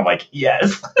loud. And I'm like,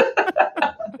 yes.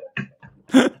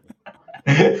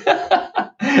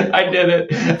 I did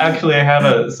it. Actually,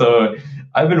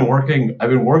 I've been working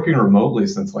remotely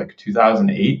since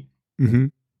 2008. Mm-hmm.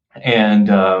 And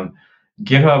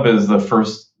GitHub is the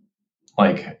first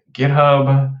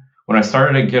GitHub. When I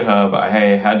started at GitHub, I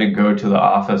had to go to the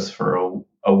office for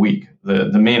a week. The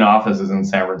main office is in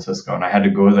San Francisco, and I had to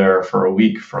go there for a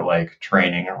week for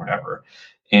training or whatever,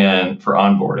 and for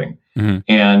onboarding. Mm-hmm.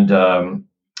 And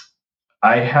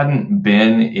I hadn't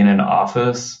been in an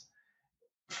office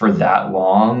for that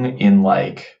long in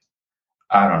I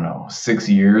don't know, 6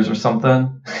 years or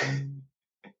something.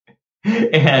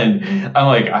 And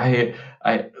I'm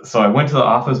so I went to the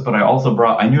office, but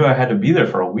I knew I had to be there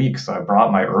for a week, so I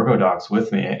brought my ErgoDox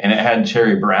with me, and it had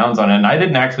cherry browns on it, and I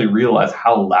didn't actually realize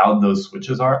how loud those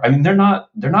switches are. I mean, they're not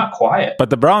quiet.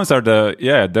 But the browns are they're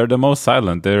the most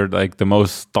silent. They're the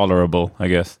most tolerable, I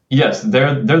guess. Yes,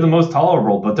 they're the most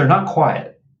tolerable, but they're not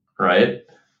quiet, right?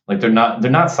 They're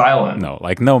not silent. No,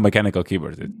 no mechanical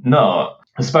keyboard. No,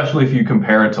 especially if you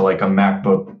compare it to a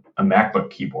MacBook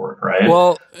keyboard, right?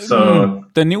 Well, so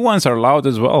the new ones are loud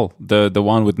as well. The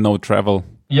one with no travel.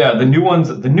 Yeah, the new ones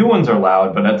are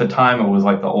loud, but at the time it was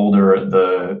like the older,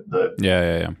 the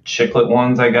Yeah. chiclet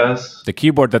ones, I guess. The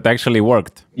keyboard that actually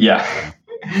worked. Yeah.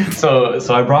 So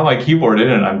I brought my keyboard in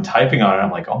and I'm typing on it.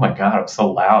 I'm like, oh my God, I'm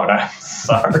so loud. I'm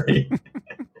sorry.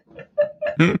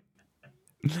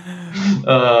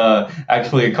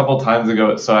 Actually, a couple times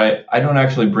ago, so I don't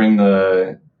actually bring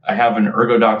I have an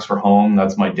Ergodox for home.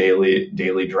 That's my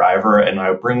daily driver. And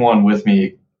I bring one with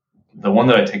me. The one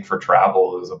that I take for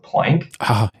travel is a Plank.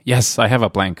 Yes, I have a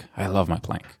Plank. I love my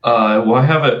Plank.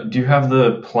 Well, do you have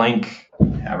the Plank?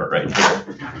 I have it right here.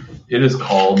 It is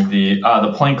called the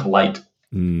Plank Lite.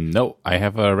 No, I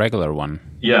have a regular one.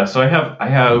 Yeah, so I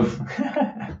have.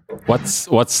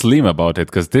 What's slim about it?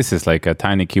 Because this is like a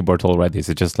tiny keyboard already. Is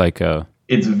it just like a?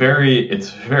 It's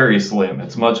very slim.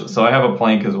 It's much. So I have a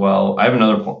Plank as well. I have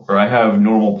I have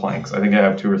normal Planks. I think I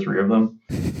have 2 or 3 of them.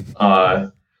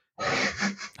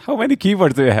 How many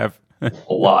keyboards do you have? A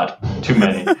lot, too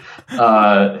many.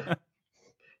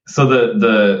 So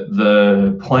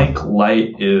the Plank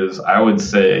Lite is, I would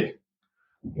say,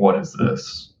 what is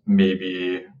this?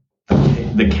 Maybe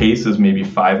the case is maybe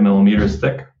 5 millimeters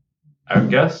thick, I would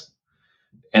guess.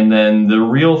 And then the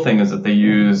real thing is that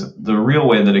the real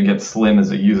way that it gets slim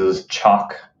is it uses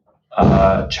chalk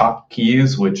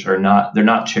keys, which they're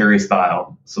not cherry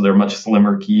style, so they're much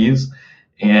slimmer keys,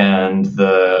 and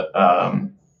the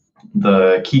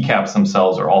keycaps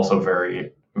themselves are also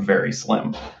very, very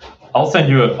slim. I'll send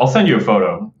you a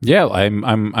photo. Yeah,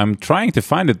 I'm trying to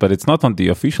find it, but it's not on the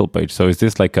official page. So is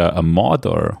this like a mod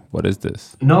or what is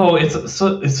this? No,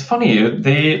 it's funny.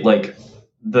 They like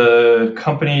the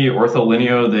company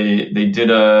Ortholineo. They did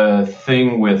a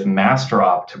thing with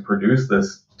Masterop to produce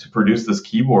this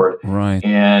keyboard, right?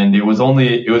 And it was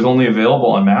only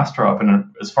available on Masterop, and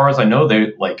as far as I know,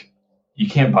 you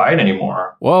can't buy it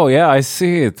anymore. Whoa, yeah, I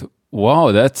see it.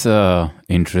 Wow, that's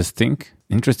interesting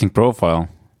profile.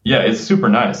 Yeah, it's super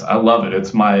nice. I love it.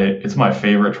 It's my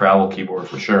favorite travel keyboard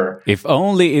for sure. If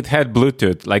only it had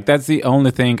Bluetooth. Like that's the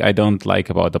only thing I don't like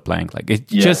about the Plank. Like it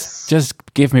just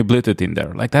give me Bluetooth in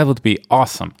there. Like that would be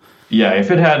awesome. Yeah,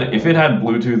 if it had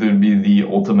Bluetooth, it would be the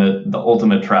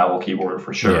ultimate travel keyboard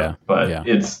for sure. Yeah, but yeah.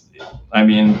 It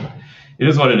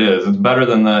is what it is. It's better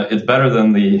than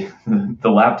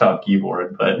the laptop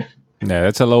keyboard, but yeah,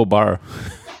 that's a low bar.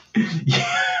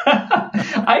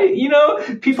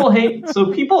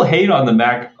 People hate on the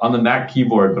Mac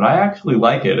keyboard, but I actually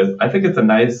like it. I think it's a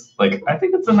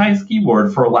nice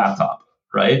keyboard for a laptop,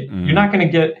 right? You're not going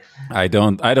to get. I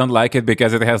don't like it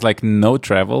because it has like no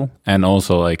travel, and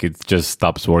also like it just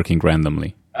stops working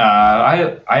randomly.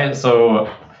 I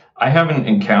haven't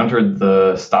encountered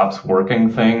the stops working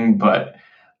thing, but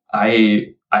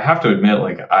I have to admit,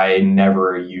 like, I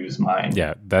never use mine.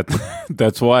 Yeah,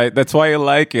 that's why I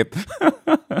like it.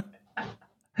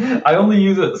 I only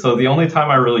use it. So the only time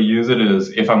I really use it is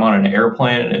if I'm on an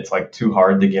airplane and it's like too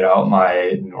hard to get out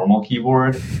my normal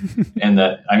keyboard. And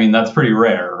that's pretty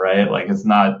rare, right? Like it's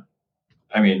not,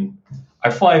 I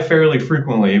fly fairly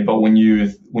frequently, but when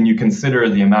you consider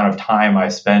the amount of time I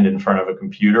spend in front of a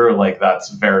computer, like that's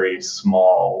very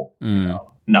small,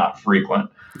 not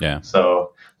frequent. Yeah.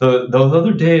 So the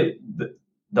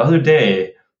other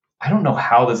day, I don't know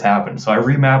how this happened. So I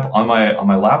remap on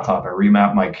my laptop. I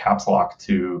remap my caps lock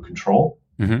to control,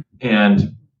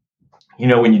 and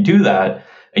when you do that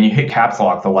and you hit caps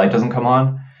lock, the light doesn't come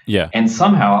on. Yeah. And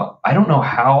somehow I don't know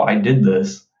how I did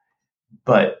this,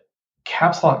 but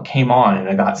caps lock came on and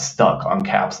I got stuck on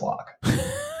caps lock.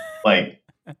 Like.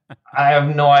 I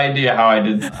have no idea how I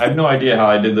did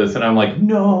this, and I'm like,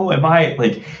 no, am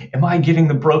I getting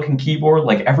the broken keyboard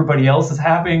like everybody else is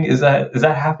having? Is that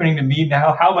happening to me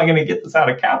now? How am I going to get this out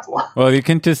of caps lock? Well, you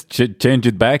can just change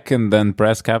it back and then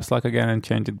press caps lock again and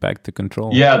change it back to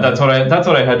control. Yeah, that's what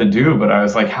I had to do. But I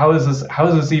was like, how is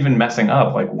this even messing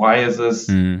up? Like, why is this?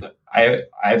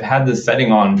 I've had this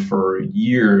setting on for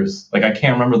years. Like, I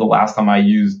can't remember the last time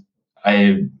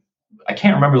I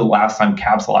can't remember the last time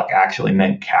caps lock actually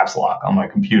meant caps lock on my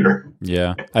computer.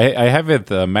 Yeah, I have it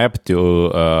mapped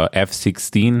to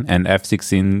F16, and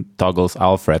F16 toggles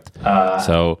Alfred.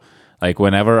 So like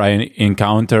whenever I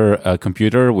encounter a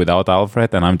computer without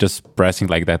Alfred and I'm just pressing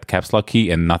like that caps lock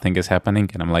key and nothing is happening,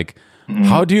 and I'm like,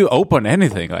 how do you open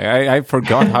anything? Like I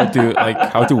forgot how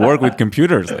to work with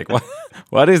computers. Like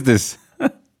what is this?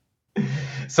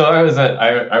 So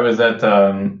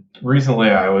recently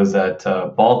I was at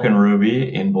Balkan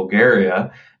Ruby in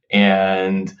Bulgaria,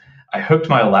 and I hooked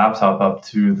my laptop up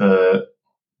to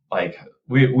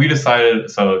we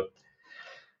decided, so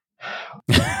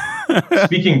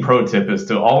speaking pro tip is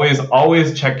to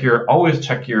always check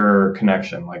your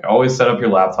connection. Like always set up your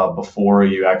laptop before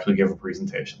you actually give a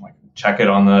presentation. Like check it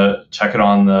on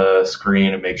the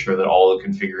screen and make sure that all the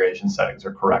configuration settings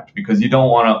are correct, because you don't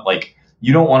want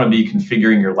to be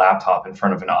configuring your laptop in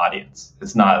front of an audience.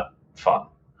 It's not fun,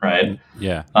 right?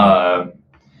 Yeah.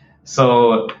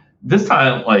 So this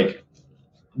time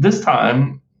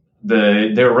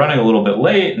they were running a little bit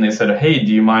late, and they said, "Hey,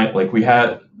 do you mind?" Like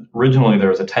originally there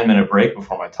was a 10-minute break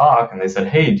before my talk, and they said,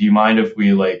 "Hey, do you mind if we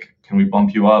can we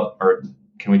bump you up, or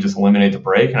can we just eliminate the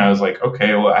break?" And I was like,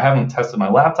 "Okay, well, I haven't tested my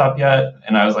laptop yet,"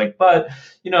 and I was like, "But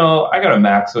I got a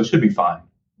Mac, so it should be fine.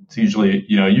 It's usually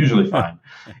fine."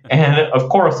 And of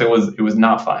course, it was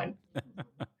not fine.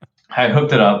 I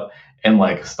hooked it up, and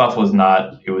stuff was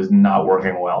not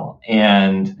working well,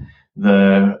 and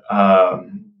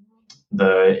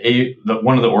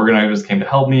one of the organizers came to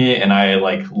help me, and I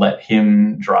let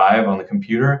him drive on the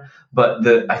computer. But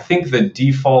I think the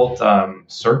default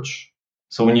search.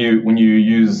 So when you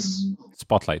use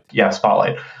Spotlight. Yeah,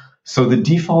 Spotlight. So the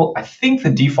default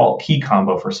key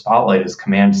combo for Spotlight is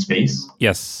Command Space.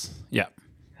 Yes. Yeah.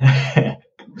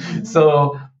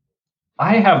 So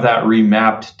I have that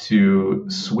remapped to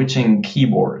switching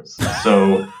keyboards.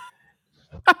 So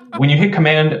when you hit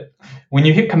Command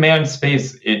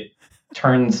Space, it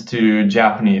turns to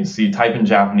Japanese. So you type in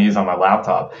Japanese on my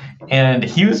laptop, and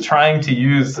he was trying to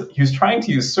use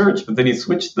search, but then he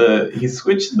switched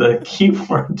the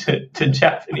keyboard to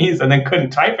Japanese, and then couldn't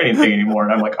type anything anymore.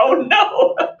 And I'm like, oh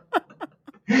no!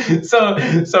 So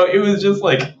it was just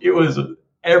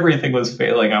everything was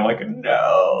failing. I'm like,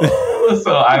 no.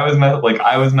 So I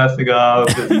was messing up.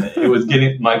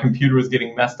 And my computer was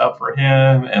getting messed up for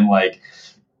him, and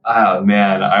oh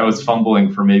man, I was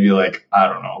fumbling for maybe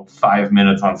 5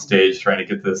 minutes on stage trying to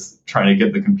get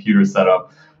the computer set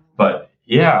up. But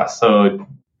yeah, so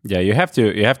yeah, you have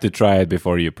to try it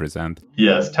before you present.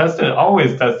 Yes,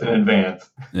 always test in advance.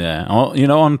 Yeah,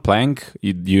 on Plank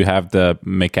you have the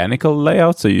mechanical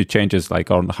layout, so you change it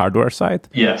on the hardware side.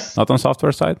 Yes, not on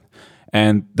software side.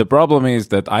 And the problem is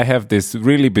that I have this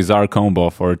really bizarre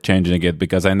combo for changing it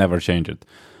because I never change it.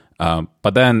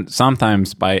 But then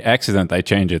sometimes by accident I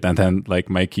change it, and then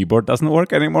my keyboard doesn't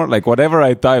work anymore. Whatever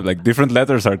I type, different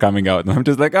letters are coming out, and I'm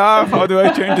just how do I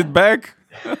change it back?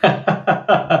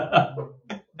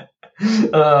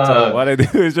 So what I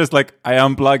do is just I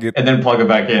unplug it and then plug it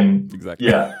back in.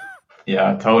 Exactly.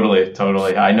 Yeah,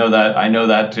 totally. I know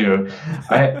that too.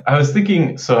 I was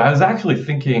thinking. So I was actually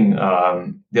thinking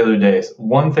the other day.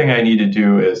 One thing I need to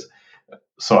do is.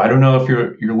 So I don't know if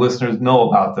your listeners know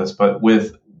about this, but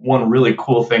with one really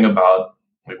cool thing about,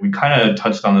 we kind of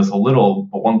touched on this a little,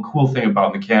 but one cool thing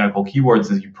about mechanical keyboards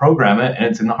is you program it and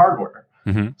it's in the hardware.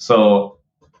 Mm-hmm. So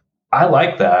I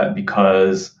like that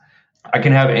because I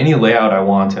can have any layout I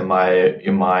want in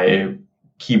my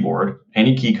keyboard,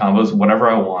 any key combos, whatever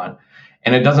I want,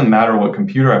 and it doesn't matter what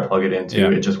computer I plug it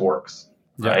into, It just works,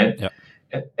 right? Yeah.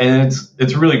 And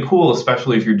it's really cool,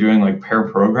 especially if you're doing pair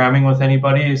programming with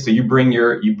anybody. So you bring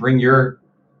your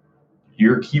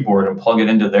keyboard and plug it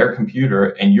into their computer,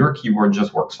 and your keyboard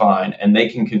just works fine, and they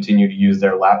can continue to use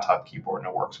their laptop keyboard, and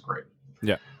it works great.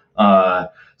 Yeah.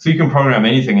 So you can program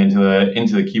anything into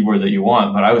the keyboard that you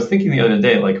want. But I was thinking the other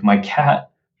day, my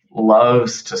cat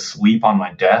loves to sleep on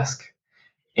my desk,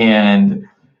 and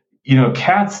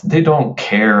cats, they don't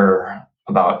care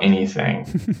about anything,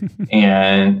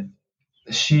 and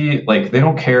they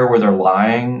don't care where they're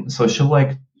lying, so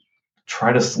she'll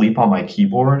try to sleep on my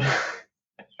keyboard.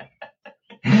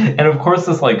 And of course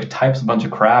this types a bunch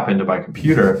of crap into my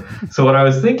computer. So what I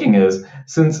was thinking is,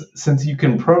 since you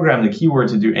can program the keyboard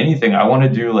to do anything, I want to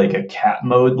do a cat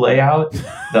mode layout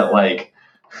that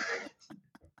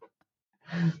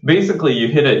basically you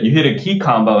hit a key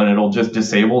combo and it'll just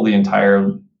disable the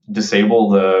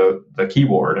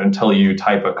keyboard until you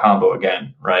type a combo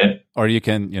again, right? Or you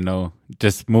can,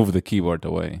 just move the keyboard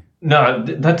away. No,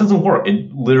 that doesn't work.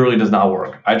 It literally does not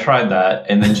work. I tried that,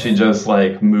 and then she just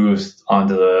moves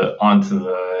onto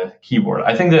the keyboard.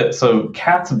 I think that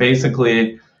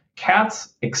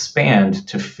cats expand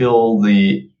to fill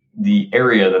the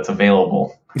area that's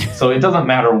available. So it doesn't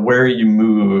matter where you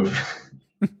move.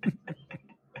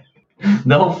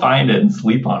 They'll find it and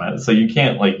sleep on it. So you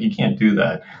can't do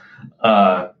that.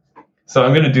 So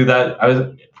I'm going to do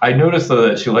that. I noticed though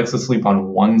that she likes to sleep on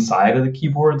one side of the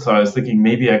keyboard. So I was thinking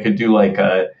maybe I could do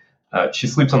she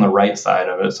sleeps on the right side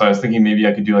of it. So I was thinking maybe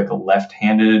I could do a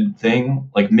left-handed thing,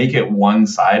 make it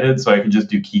one-sided, so I could just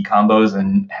do key combos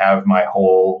and have my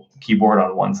whole keyboard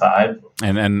on one side.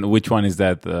 And which one is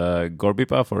that? Gorby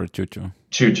Puff or Choo Choo?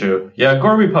 Choo Choo. Yeah,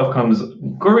 Gorby Puff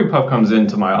comes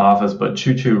into my office, but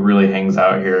Choo Choo really hangs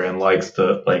out here and likes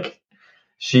to like.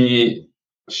 She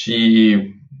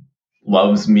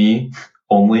loves me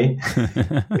only.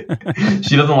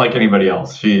 She doesn't like anybody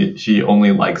else. She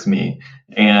only likes me,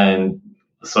 and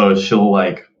so she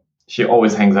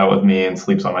always hangs out with me and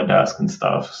sleeps on my desk and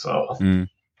stuff. So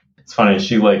it's funny.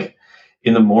 She like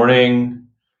in the morning,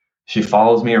 she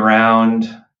follows me around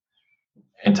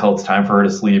until it's time for her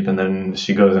to sleep, and then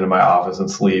she goes into my office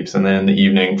and sleeps, and then in the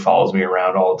evening follows me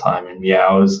around all the time and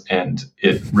meows, and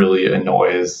it really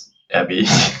annoys Abby.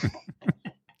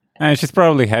 And she's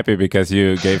probably happy because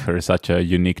you gave her such a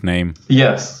unique name.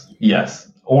 Yes.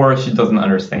 Or she doesn't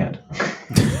understand.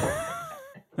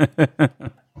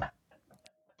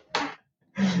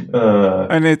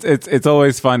 And it's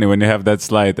always funny when you have that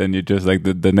slide and you just like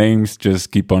the names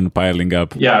just keep on piling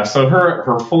up. Yeah, so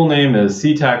her full name is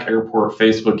SeaTac Airport,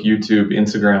 Facebook, YouTube,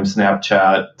 Instagram,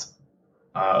 Snapchat.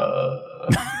 I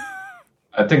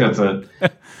think that's it.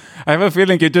 I have a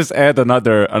feeling you just add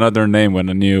another name when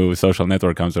a new social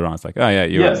network comes around. It's like, oh yeah,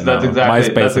 that's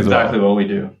exactly MySpace what we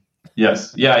do.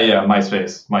 Yes, yeah,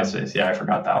 MySpace. Yeah, I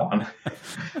forgot that one.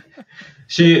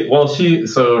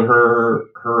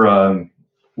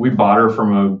 We bought her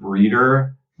from a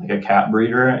breeder, like a cat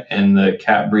breeder, and the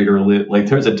cat breeder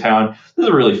there's a town. This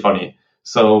is really funny.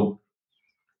 So,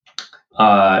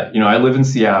 I live in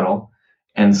Seattle,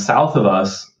 and south of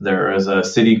us there is a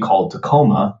city called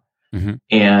Tacoma. Mm-hmm.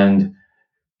 And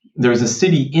there's a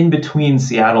city in between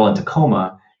Seattle and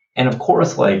Tacoma, and of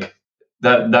course, like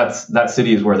that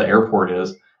city is where the airport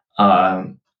is.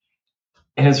 And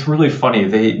it's really funny.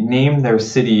 They named their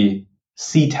city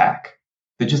SeaTac.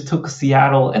 They just took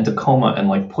Seattle and Tacoma and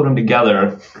like put them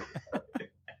together.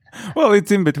 Well,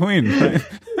 it's in between. Right?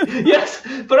 Yes,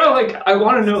 but I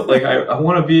want to know. Like, I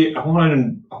want to be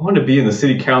in the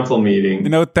city council meeting.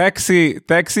 Taxi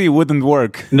wouldn't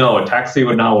work. No, taxi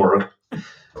would not work.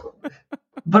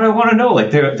 But I want to know.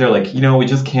 Like, they're like, we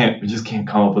just can't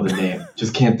come up with a name.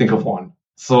 Just can't think of one.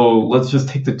 So let's just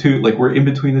take the two. Like, we're in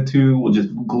between the two. We'll just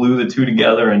glue the two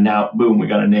together, and now, boom, we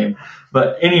got a name.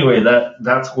 But anyway,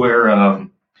 that's where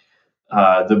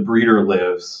the breeder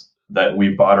lives. That we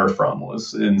bought her from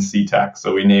was in SeaTac,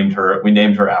 so we named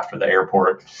her after the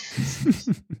airport.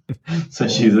 So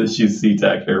she's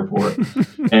SeaTac Airport,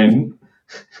 and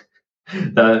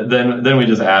then we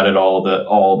just added all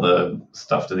the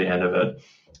stuff to the end of it.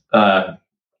 But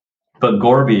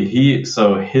Gorby, his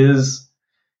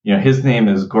name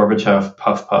is Gorbachev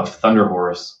Puff Puff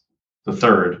Thunderhorse the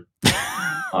Third.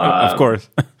 Of course.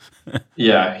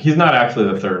 Yeah, he's not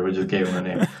actually the third. We just gave him a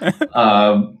name.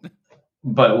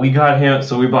 But we got him,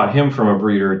 so we bought him from a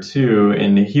breeder too,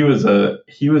 and he was a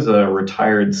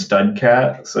retired stud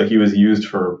cat, so he was used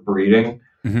for breeding,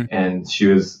 mm-hmm. and she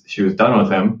was done with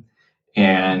him,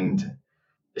 and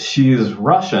she's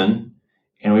Russian,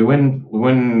 and we went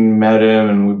and met him,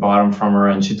 and we bought him from her,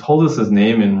 and she told us his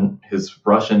name and his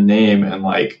Russian name, and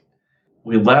like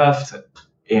we left,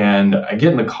 and I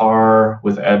get in the car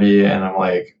with Abby, and I'm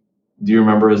like, "Do you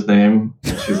remember his name?"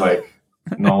 And she's like,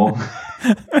 "No."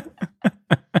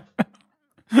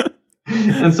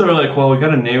 And so we're like, well, we got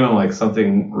to name him like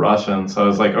something Russian. So I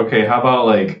was like, okay, how about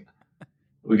like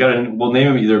we'll name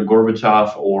him either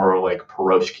Gorbachev or like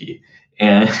Piroshki.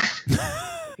 And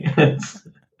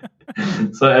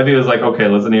so Abby was like, okay,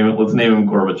 let's name him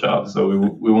Gorbachev. So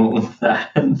we went with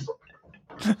that. and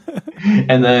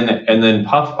then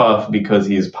Puff Puff because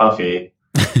he's puffy,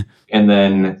 and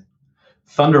then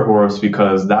Thunderhorse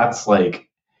because that's like.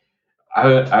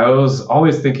 I was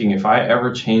always thinking if I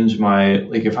ever change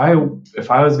if I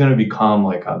was going to become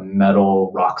like a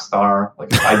metal rock star,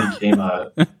 like if I became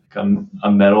a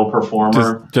metal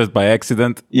performer just by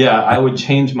accident. Yeah, I would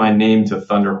change my name to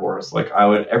Thunderhorse. Like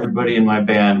everybody in my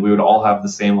band, we would all have the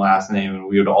same last name and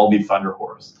we would all be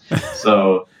Thunderhorse.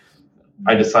 So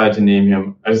I decided to name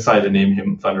him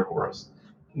Thunderhorse.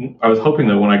 I was hoping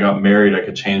that when I got married, I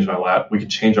could change we could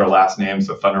change our last names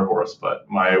to Thunderhorse, but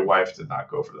my wife did not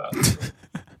go for that.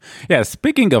 Yeah,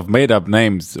 speaking of made-up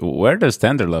names, where does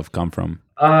Tenderlove come from?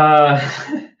 I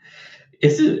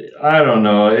don't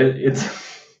know. It's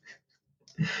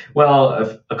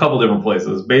well, a couple different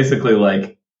places. Basically,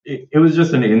 like it was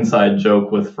just an inside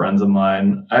joke with friends of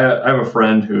mine. I have a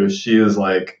friend who she was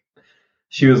like.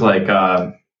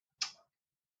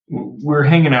 We're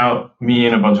hanging out, me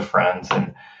and a bunch of friends,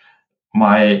 and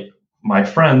my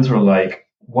friends were like,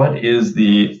 what is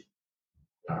the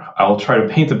I'll try to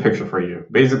paint the picture for you.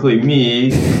 Basically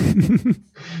me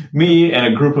and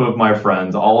a group of my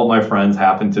friends, all of my friends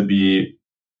happen to be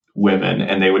women,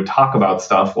 and they would talk about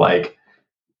stuff like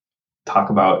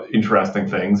interesting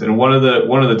things. And one of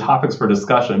the topics for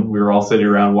discussion, we were all sitting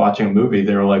around watching a movie.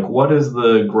 They were like, "What is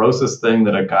the grossest thing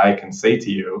that a guy can say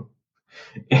to you?"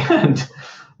 And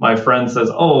my friend says,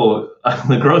 "Oh,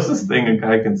 the grossest thing a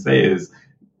guy can say is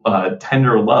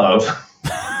tender love."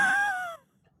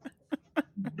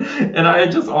 And I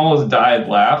just almost died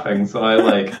laughing. So I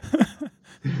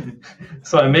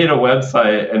made a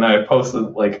website, and I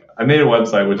made a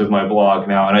website, which is my blog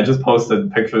now. And I just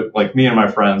posted pictures, like me and my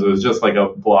friends. It was just like a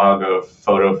blog of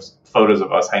photos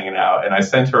of us hanging out. And I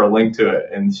sent her a link to it,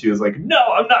 and she was like, "No,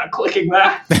 I'm not clicking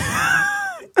that."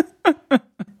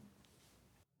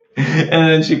 And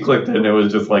then she clicked it, and it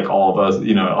was just like all of us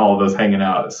hanging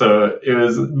out. So it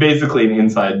was basically an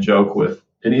inside joke with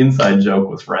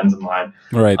friends of mine.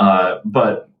 Right.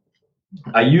 But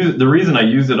the reason I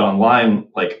used it online,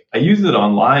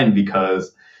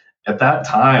 because at that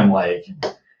time, like,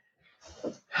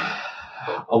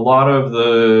 a lot of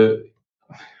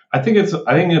I think it's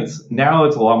now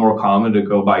it's a lot more common to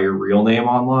go by your real name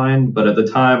online. But at the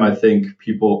time, I think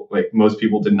most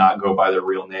people did not go by their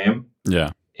real name.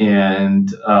 Yeah.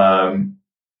 And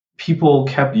people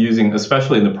kept using,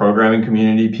 especially in the programming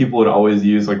community, people would always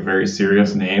use like very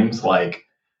serious names, like,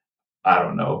 I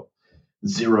don't know,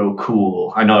 Zero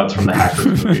Cool. I know that's from the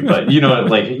Hackers movie, but you know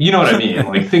what I mean?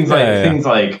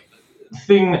 Like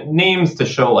names to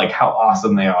show like how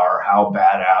awesome they are, how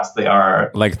badass they are.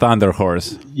 Like Thunder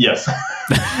Horse. Yes.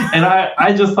 And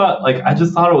I just thought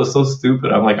it was so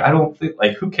stupid. I'm like, I don't think,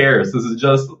 like, who cares? This is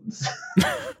just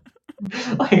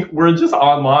like, we're just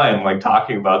online, like,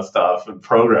 talking about stuff and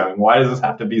programming. Why does this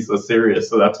have to be so serious?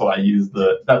 So that's why I use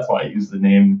the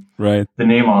name, right? The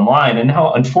name online. And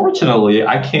now, unfortunately,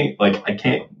 I can't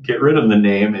get rid of the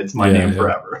name. It's my name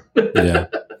forever. Yeah.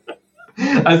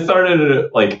 I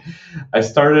started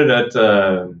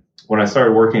when I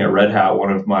started working at Red Hat.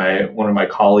 One of my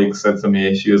colleagues said to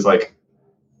me, she was like,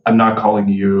 I'm not calling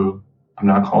you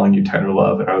Tender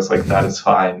Love. And I was like, that is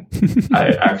fine.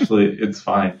 It's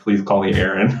fine. Please call me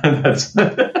Aaron. That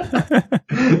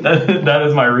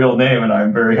is my real name, and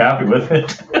I'm very happy with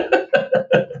it.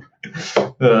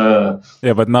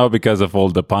 Yeah, but now because of all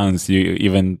the puns,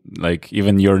 even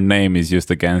your name is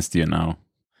used against you now.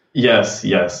 Yes.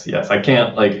 I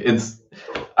can't,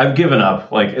 I've given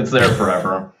up. Like, it's there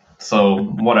forever. So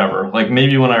whatever. Like,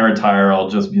 maybe when I retire, I'll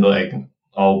just be like,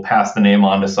 I'll pass the name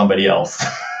on to somebody else.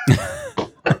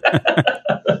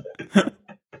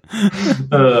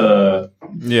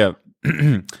 Yeah.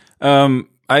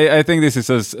 I think this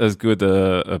is as good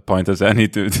a point as any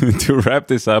to wrap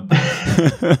this up.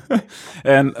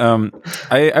 And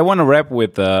I want to wrap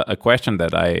with a question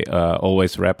that I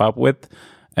always wrap up with,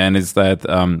 and it's that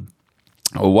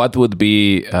what would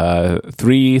be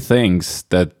 3 things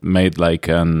that made like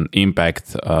an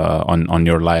impact on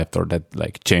your life, or that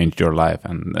like changed your life?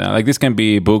 And like, this can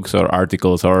be books or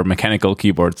articles or mechanical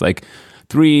keyboards, like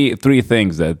three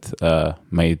things that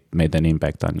made an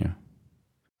impact on you.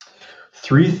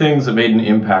 3 things that made an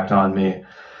impact on me.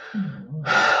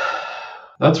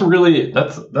 That's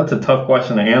a tough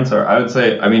question to answer. I would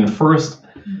say, first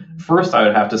I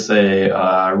would have to say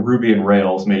Ruby and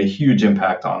Rails made a huge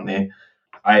impact on me.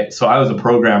 I was a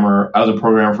programmer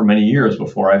for many years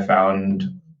before I found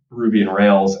Ruby and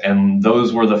Rails, and that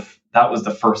was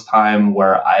the first time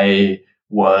where I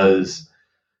was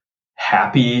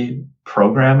happy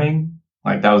programming.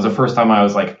 Like, that was the first time I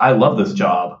was like, I love this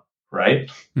job, right?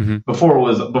 Mm-hmm. Before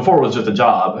it was just a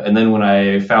job, and then when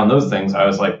I found those things, I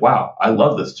was like, wow, I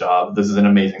love this job. This is an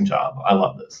amazing job. I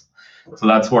love this. So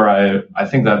that's where I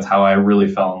think that's how I really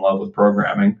fell in love with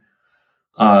programming.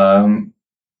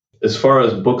 As far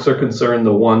as books are concerned,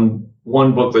 the one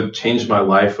book that changed my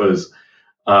life was,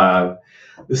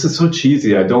 this is so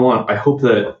cheesy. I hope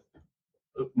that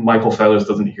Michael Feathers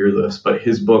doesn't hear this, but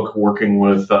his book, Working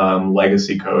with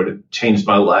Legacy Code, changed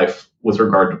my life with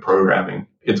regard to programming.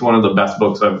 It's one of the best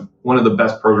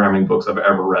programming books I've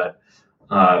ever read.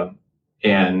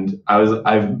 And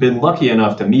I've been lucky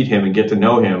enough to meet him and get to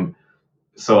know him.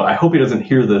 So I hope he doesn't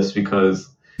hear this, because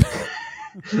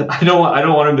I don't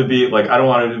want him to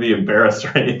be embarrassed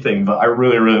or anything, but I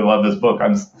really, really love this book.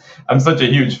 I'm such a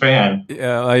huge fan.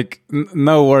 Yeah, like,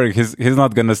 no worry. He's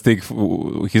not gonna stick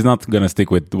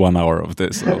with 1 hour of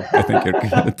this. So I think you're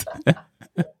good.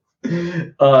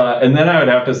 And then I would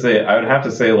have to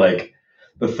say like,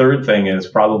 the third thing is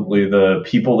probably the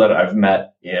people that I've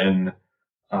met in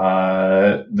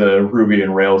the Ruby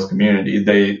and Rails community.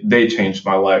 They changed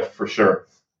my life for sure.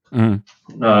 Mm.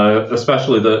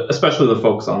 Especially the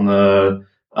folks on the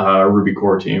Ruby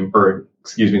core team, or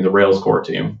excuse me, the Rails core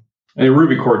team, and the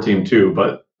Ruby core team too.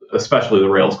 But especially the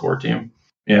Rails core team.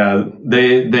 Yeah,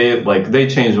 they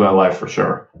changed my life for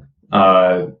sure.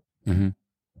 I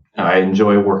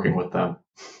enjoy working with them.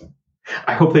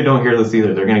 I hope they don't hear this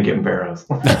either. They're going to get embarrassed.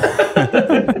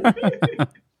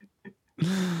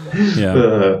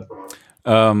 Yeah.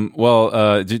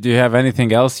 Do you have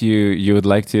anything else you would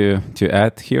like to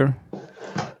add here?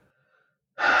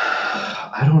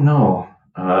 I don't know.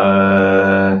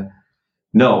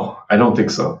 No, I don't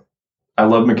think so. I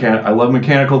love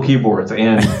mechanical keyboards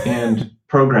and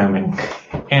programming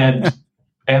and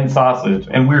sausage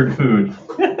and weird food.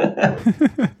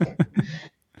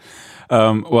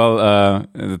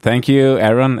 Thank you,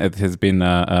 Aaron. It has been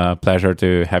a pleasure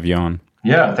to have you on.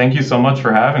 Yeah, thank you so much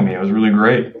for having me. It was really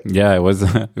great. Yeah, it was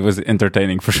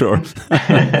entertaining for sure.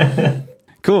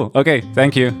 Cool. Okay,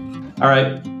 thank you. All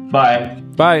right. Bye.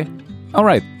 Bye. All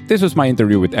right, this was my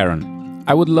interview with Aaron.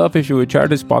 I would love if you would share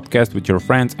this podcast with your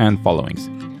friends and followings.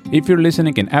 If you're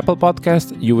listening in Apple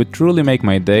Podcasts, you would truly make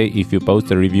my day if you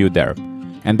post a review there.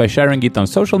 And by sharing it on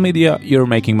social media, you're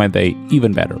making my day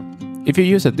even better. If you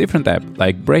use a different app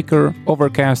like Breaker,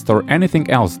 Overcast, or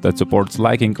anything else that supports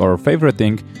liking or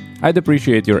favoriting, I'd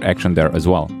appreciate your action there as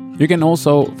well. You can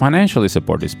also financially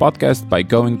support this podcast by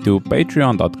going to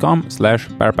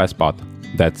patreon.com/parpaspod.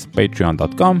 That's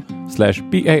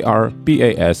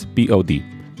patreon.com/PARPASPOD.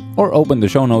 Or open the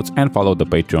show notes and follow the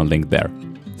Patreon link there.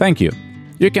 Thank you.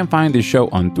 You can find this show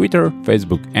on Twitter,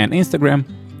 Facebook, and Instagram.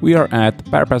 We are at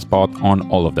ParpaSpot on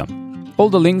all of them. All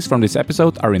the links from this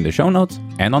episode are in the show notes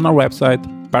and on our website,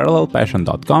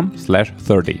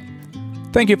 parallelpassion.com/30.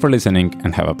 Thank you for listening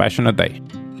and have a passionate day.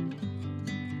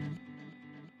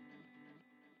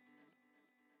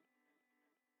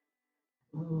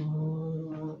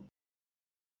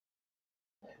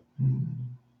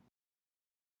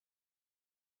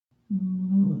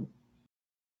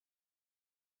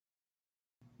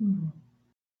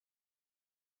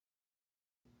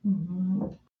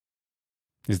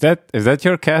 Is that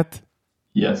your cat?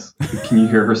 Yes. Can you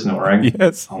hear her snoring?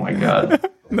 Yes. Oh my God.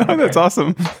 No, that's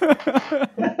awesome.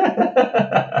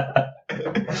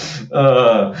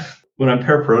 When I'm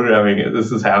pair programming, this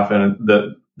has happened.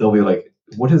 That they'll be like,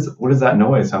 "What is that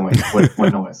noise?" I'm like,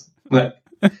 "What noise?" Like,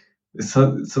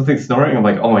 something snoring. I'm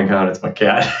like, "Oh my God, it's my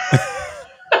cat."